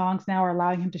of the songs now are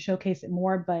allowing him to showcase it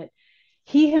more. But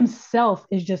he himself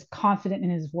is just confident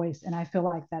in his voice. And I feel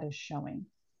like that is showing.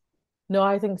 No,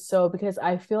 I think so because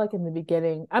I feel like in the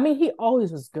beginning, I mean, he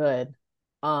always was good.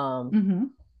 Um, Mm-hmm.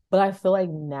 but I feel like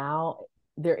now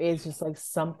there is just like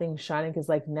something shining because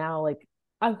like now, like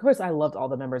of course I loved all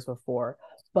the members before,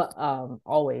 but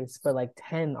always, but like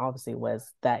 10 obviously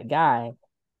was that guy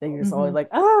that you're just always Mm-hmm. like,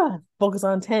 focus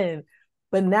on 10.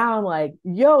 But now I'm like,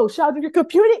 yo, shout you're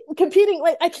competing.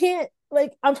 Like I can't,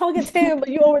 like I'm trying to get 10, but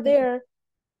you over there,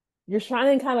 you're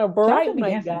shining kind of Shout bright, to be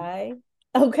my dancing. guy.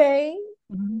 Okay.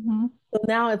 Mm-hmm. So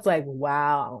now it's like,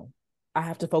 wow, I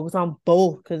have to focus on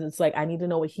both because it's like I need to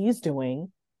know what he's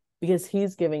doing because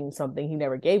he's giving something he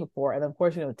never gave before. And of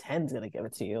course, 10's gonna give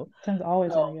it to you. Ten's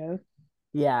always gonna So go.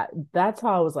 yeah, that's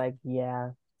how I was like,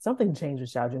 yeah, something changed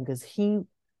with Xiaojun because he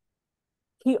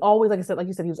always, like I said, like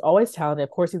you said, he was always talented.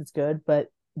 Of course he was good, but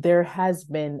there has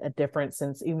been a difference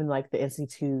since even like the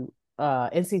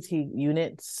NCT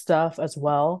unit stuff as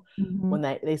well, Mm-hmm. when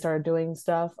they started doing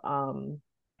stuff.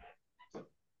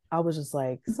 I was just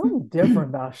like, something different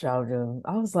about Xiaojun.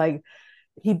 I was like,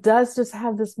 he does just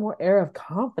have this more air of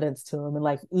confidence to him and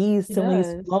like ease He to when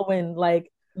he's does. flowing.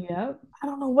 Like, Yep. I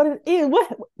don't know what it is.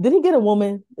 What did he get a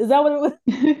woman? Is that what it was?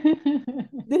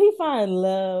 Did he find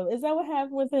love? Is that what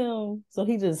happened with him? So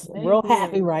he just real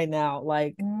happy Maybe. right now.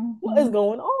 Like, what is Hmm.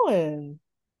 going on?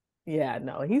 Yeah,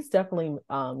 no, he's definitely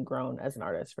grown as an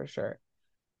artist for sure.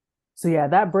 So yeah,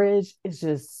 that bridge is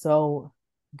just so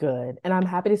good. And I'm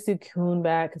happy to see Kuhn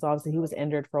back because obviously he was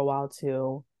injured for a while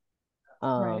too.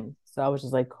 Right. So I was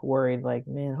just like worried, like,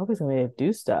 man, I hope he's gonna be able to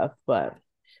do stuff, but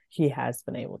he has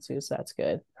been able to, so that's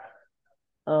good.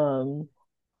 Um,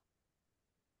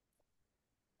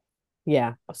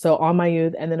 yeah. So On My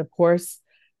Youth, and then of course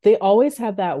they always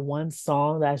have that one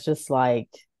song that's just like,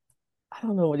 I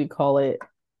don't know what you call it,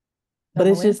 but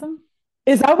Double it's just, anthem?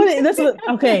 is that what it, that's what,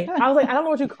 okay. I was like, I don't know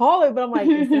what you call it, but I'm like,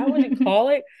 is that what you That call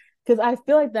it? Because I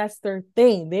feel like that's their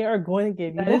thing. They are going to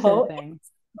give you the is their whole thing.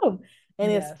 album.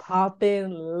 And it's Yes. popping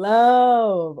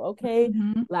love. Okay.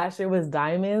 Hmm. Last year was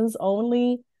Diamonds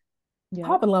Only. Yep.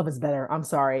 Poppin' Love is better. I'm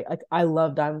sorry. Like I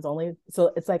love Diamonds Only.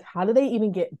 So it's like, how do they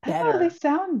even get I don't know, they better?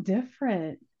 sound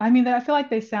different. I mean, I feel like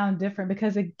they sound different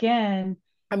because again,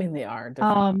 I mean, they are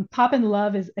different. Pop in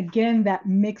Love is again that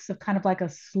mix of kind of like a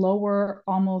slower,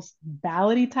 almost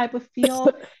ballady type of feel.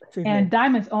 Excuse me. And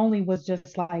Diamonds Only was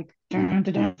just like dun,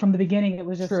 dun, dun, from the beginning, it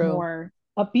was just True. more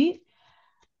upbeat.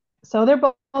 So they're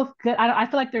both good. I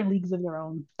feel like they're leagues of their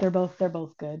own. They're both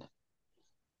good.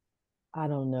 I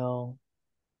don't know.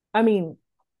 I mean,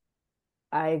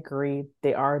 I agree.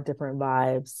 They are different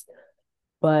vibes,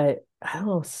 but I don't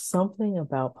know, something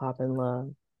about Poppin'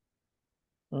 Love.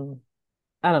 Mm,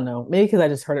 I don't know. Maybe because I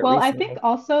just heard it Well, I think recently.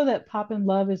 also that Pop in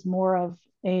Love is more of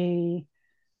a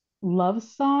love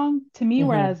song to me, Hmm.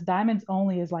 whereas Diamonds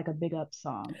Only is like a big up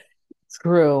song.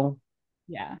 True.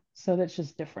 Yeah. So that's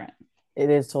just different. It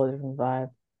is totally different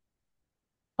vibe.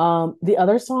 The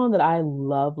other song that I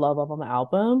love, love, love on the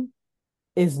album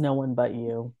is No One But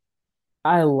You.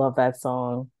 I love that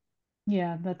song.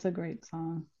 Yeah, that's a great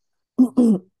song.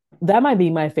 That might be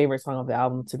my favorite song of the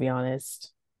album, to be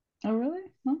honest. Oh, really?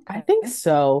 I Okay. think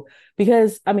so.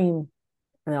 Because, I mean,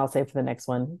 and I'll say for the next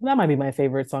one, that might be my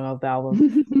favorite song of the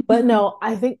album. But no,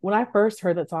 I think when I first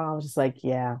heard that song, I was just like,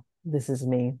 yeah, this is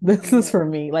me. This is for Yeah.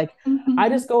 me. Like, I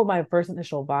just go with my first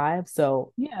initial vibe.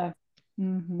 So, Yeah.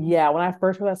 Hmm. yeah, when I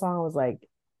first heard that song, I was like,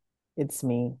 it's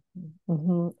me.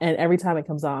 And every time it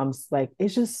comes on, I'm just like,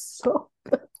 it's just so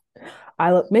good.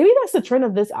 I love, maybe that's the trend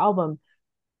of this album,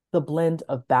 the blend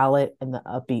of ballad and the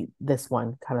upbeat. This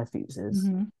one kind of fuses.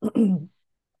 Hmm.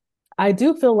 I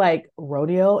do feel like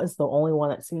Rodeo is the only one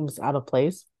that seems out of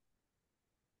place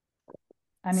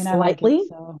I mean, I like it slightly,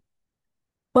 so.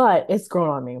 but it's grown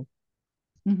on me.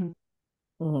 Hmm.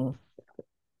 Mhm.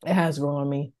 It has grown on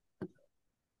me.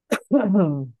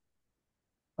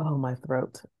 Oh, my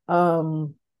throat.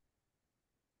 oh,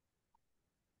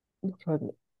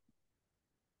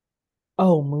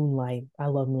 Moonlight. I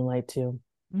love Moonlight too.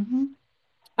 Hmm.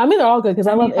 I mean, they're all good because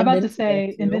I I love mean, I'm about to Invincible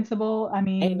say too. Invincible. I Ain't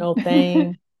mean, No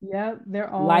Thing, yep,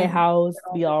 Lighthouse, they're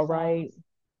all Be good All songs. Right.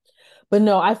 But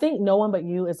no, I think No One But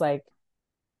You is like,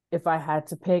 if I had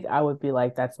to pick, I would be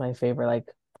like, that's my favorite. Like,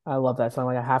 I love that song.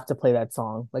 Like, I have to play that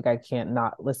song. Like, I can't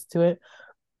not listen to it.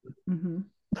 Hmm.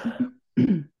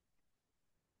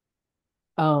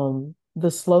 The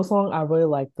slow song, I really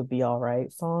like the Be All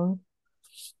Right song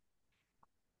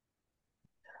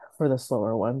for the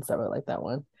slower ones. I really like that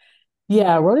one.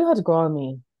 Yeah, Right. Rodeo had to grow on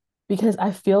me because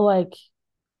I feel like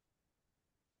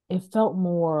it felt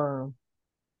more,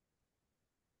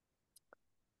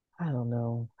 I don't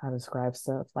know how to describe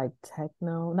stuff like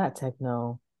techno, not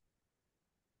techno.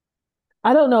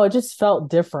 I don't know. It just felt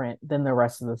different than the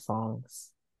rest of the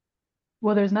songs.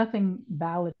 Well, there's nothing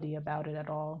ballady about it at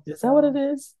all. Is that what it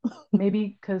So is?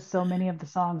 maybe because so many of the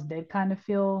songs did kind of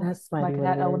feel That's might be like it what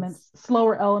had it is. elements,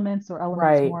 slower elements or elements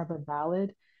Right. more of a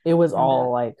ballad. It was And all that,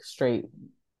 like straight.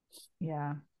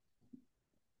 yeah,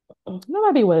 That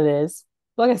might be what it is.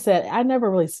 Like I said, I never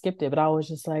really skipped it, but I was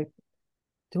just like,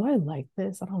 do I like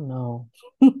this? I don't know.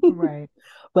 right.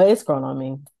 But it's grown on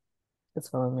me. It's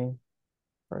grown on me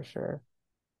for sure.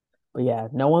 But yeah,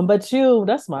 No One But You.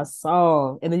 That's my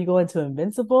song. And then you go into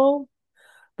Invincible.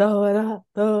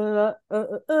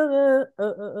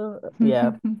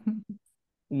 Yeah.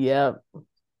 Yeah.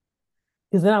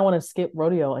 Because then I want to skip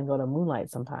Rodeo and go to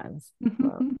Moonlight sometimes.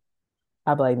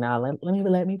 I'd be like, nah,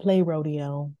 let me play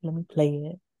Rodeo. Let me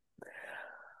play it.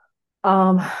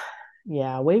 Um,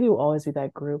 yeah, Wavy will always be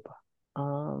that group.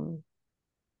 Um,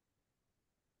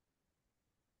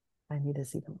 I need to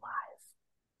see them live.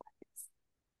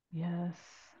 Yes.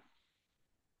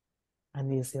 I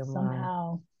need to see them live.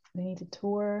 Somehow they need to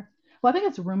tour. Well, I think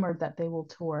it's rumored that they will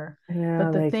tour, Yeah,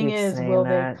 but the they thing keep is, saying will they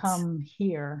that. come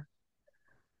here?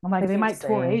 I'm They like, they keep might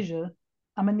tour saying, Asia.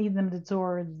 I'm gonna need them to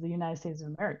tour the United States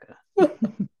of America. I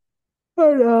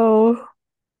know.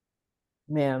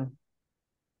 Man.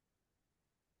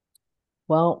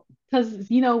 Well, Because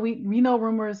we know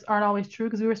rumors aren't always true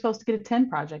because we were supposed to get a 10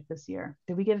 project this year.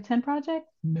 Did we get a 10 project?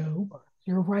 No.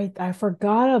 you're right. I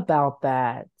forgot about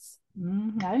that.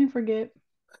 I didn't forget.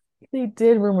 They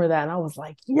did rumor that, and I was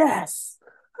like, yes.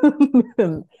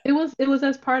 It was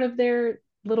as part of their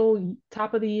little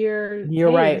top of the year,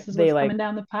 You're hey, right. this is They what's like, coming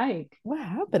down the pike. what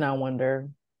happened? I wonder.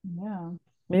 Yeah.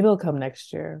 Maybe it'll come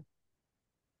next year.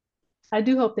 I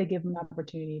do hope they give him an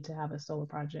opportunity to have a solo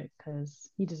project because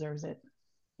he deserves it.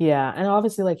 Yeah, and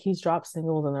obviously, like he's dropped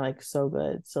singles and they're like so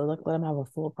good. So like, let him have a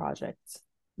full project.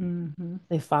 Hmm.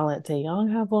 They finally let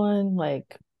Taeyong have one.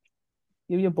 Like,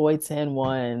 give your boy 10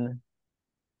 one.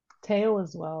 Tail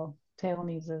as well. Tail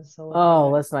needs a solo Oh,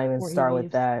 project let's not even before he start with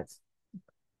leaves. that.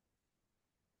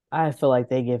 I feel like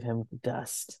they give him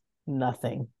dust,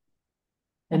 nothing.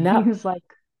 And And now, he's like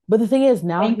but the thing is,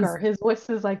 now anchor. His voice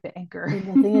is like the anchor. the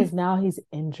thing is, now he's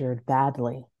injured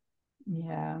badly.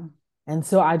 Yeah. And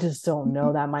so I just don't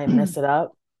know. That might mess it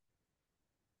up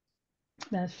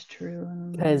That's true.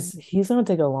 because he's going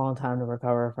to take a long time to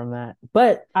recover from that.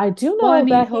 But I do Well, I know mean,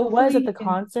 that he was hopefully at he the can,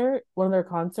 concert, one of their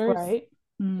concerts, right?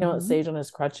 Hmm. stage on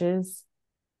his crutches.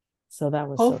 So that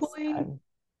was so Hopefully, sad.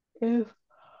 if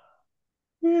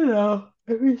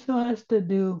if he still has to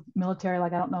do military,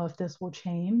 like I don't know if this will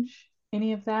change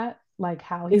any of that, like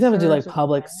how he He's having to do like serves or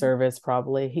public when. service,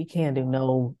 probably. He can't do Yeah.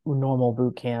 no normal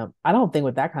boot camp. I don't think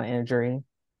with that kind of injury.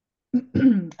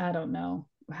 I don't know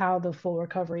how the full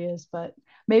recovery is, but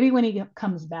maybe when he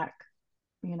comes back,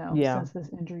 Yeah. since this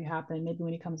injury happened, maybe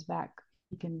when he comes back,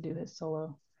 he can do his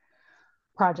solo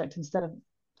project instead of.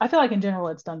 I feel like in general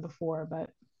it's done before, but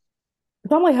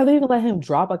So I'm like, have they even let him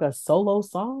drop like a solo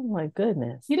song? Like,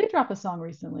 goodness. he did drop a song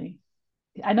recently.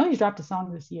 I know he's dropped a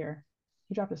song this year.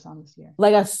 He dropped a song this year.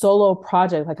 Like a solo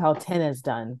project, like how 10 has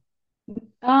done.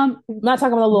 Um, I'm not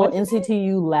talking about a little was it?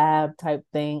 NCTU lab type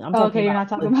thing. I'm talking Okay, you're about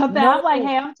not talking about that. I'm like, no,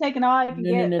 hey, I'm taking all I can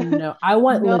no, no, get. no, no, no. I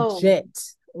want No, no, he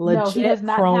legit has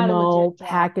not had a legit promo drop.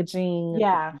 packaging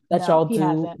Yeah, that no, y'all he do.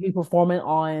 hasn't. He performing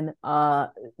on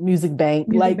Music Bank.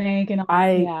 Music Like Bank and all.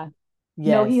 I Yeah,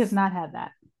 no, he has yes. not had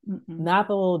that. Mm-mm. Not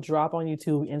the little drop on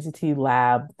YouTube NCT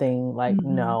lab thing. Like,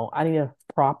 Mm-hmm. no, I need a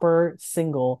proper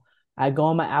single. I go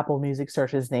on my Apple Music,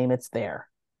 search his name, it's there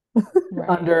Right.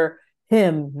 under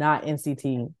him, not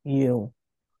NCTU.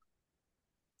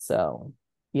 So,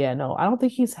 yeah, no, I don't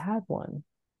think he's had one,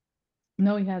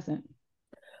 No, he hasn't.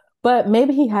 but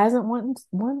maybe he hasn't want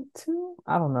to.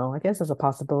 I don't know. I guess there's a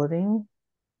possibility,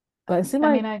 but it seemed I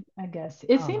like mean, I guess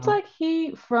I it don't seems know. like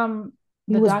he from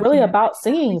He the was really documentary about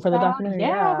that we singing for the saw. documentary. Yeah,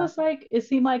 it Yeah. was like it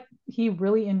seemed like he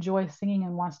really enjoys singing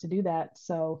and wants to do that.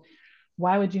 So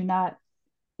why would you not?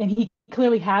 And he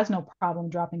clearly has no problem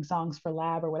dropping songs for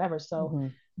Lab or whatever. So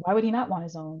Mhm. why would he not want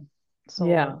his own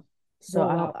Yeah. solo So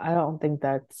rollout? I don't think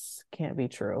that's can't be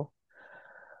true.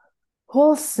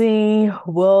 We'll see.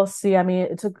 We'll see. I mean,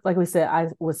 it took, like we said, I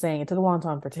was saying, it took a long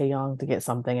time for Taeyong to get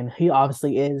something, and he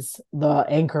obviously is the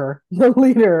anchor, the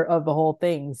leader of the whole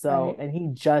thing. So, Right. and he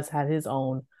just had his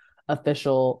own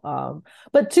official.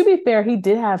 But to be fair, he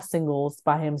did have singles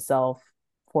by himself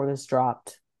before this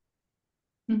dropped.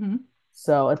 Mm-hmm.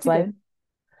 So it's He like, did.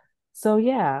 so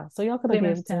yeah. So y'all could have Same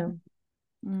gave as it to 10.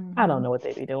 him. I don't Mm-hmm. know what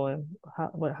they be doing,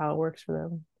 how it works for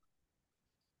them,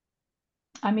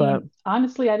 I but mean,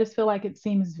 honestly, I just feel like it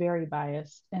seems very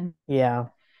biased. And yeah,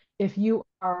 if you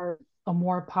are a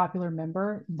more popular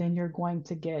member, then you're going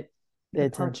to get the the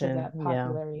perks of attention. that Yeah,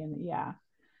 popularity. And yeah.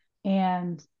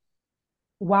 And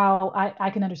while I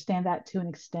can understand that to an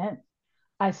extent,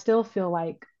 I still feel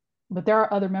like, but there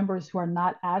are other members who are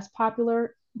not as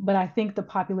popular, but I think the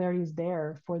popularity is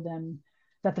there for them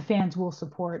that the fans will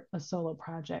support a solo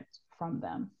project from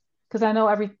them. Because I know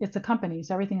it's a company,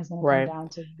 so everything is going to come right. down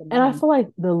to the And I money. feel like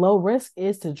the low risk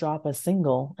is to drop a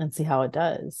single and see how it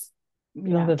does. You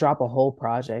don't have Yeah. to drop a whole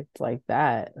project like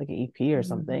that, like an EP or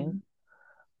something. Mm-hmm.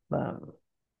 But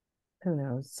who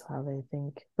knows how they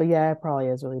think. But yeah, it probably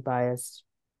is really biased.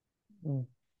 Mm.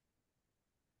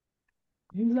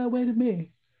 Seems that way to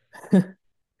me.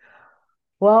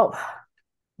 Well,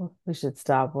 we should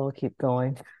stop. We'll keep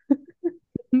going.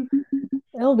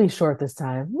 It'll be short this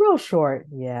time. Real short.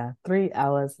 Yeah. 3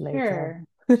 hours later.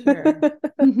 Sure, sure.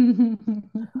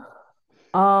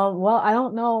 Well, I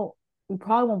don't know. We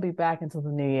probably won't be back until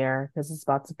the new year because it's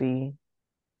about to be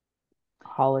It's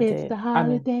holiday. the I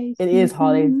mean, holidays. it is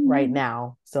holidays right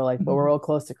now. So like, but we're real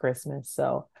close to Christmas.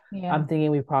 So Yeah. I'm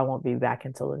thinking we probably won't be back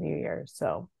until the new year.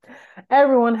 So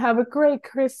everyone have a great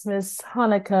Christmas,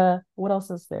 Hanukkah. What else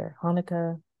is there?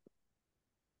 Hanukkah.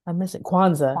 I'm missing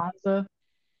Kwanzaa. Kwanzaa.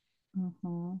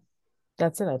 Hmm.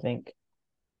 That's it, I think.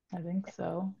 I think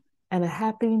so. And a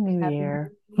happy new Happy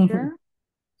year. New And Year.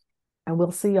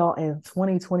 we'll see y'all in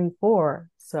 2024.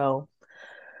 So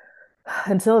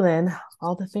until then,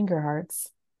 all the finger hearts.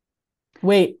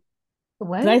 Wait,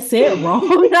 did I What? say it wrong?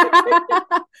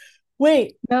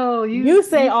 Wait, No, you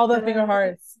say you all the finger said,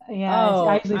 hearts. yeah, I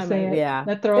Oh, usually I say meant, it. yeah.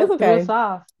 That It's threw us okay.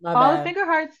 off. My All the bad. finger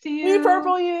hearts to We you.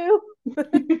 purple you.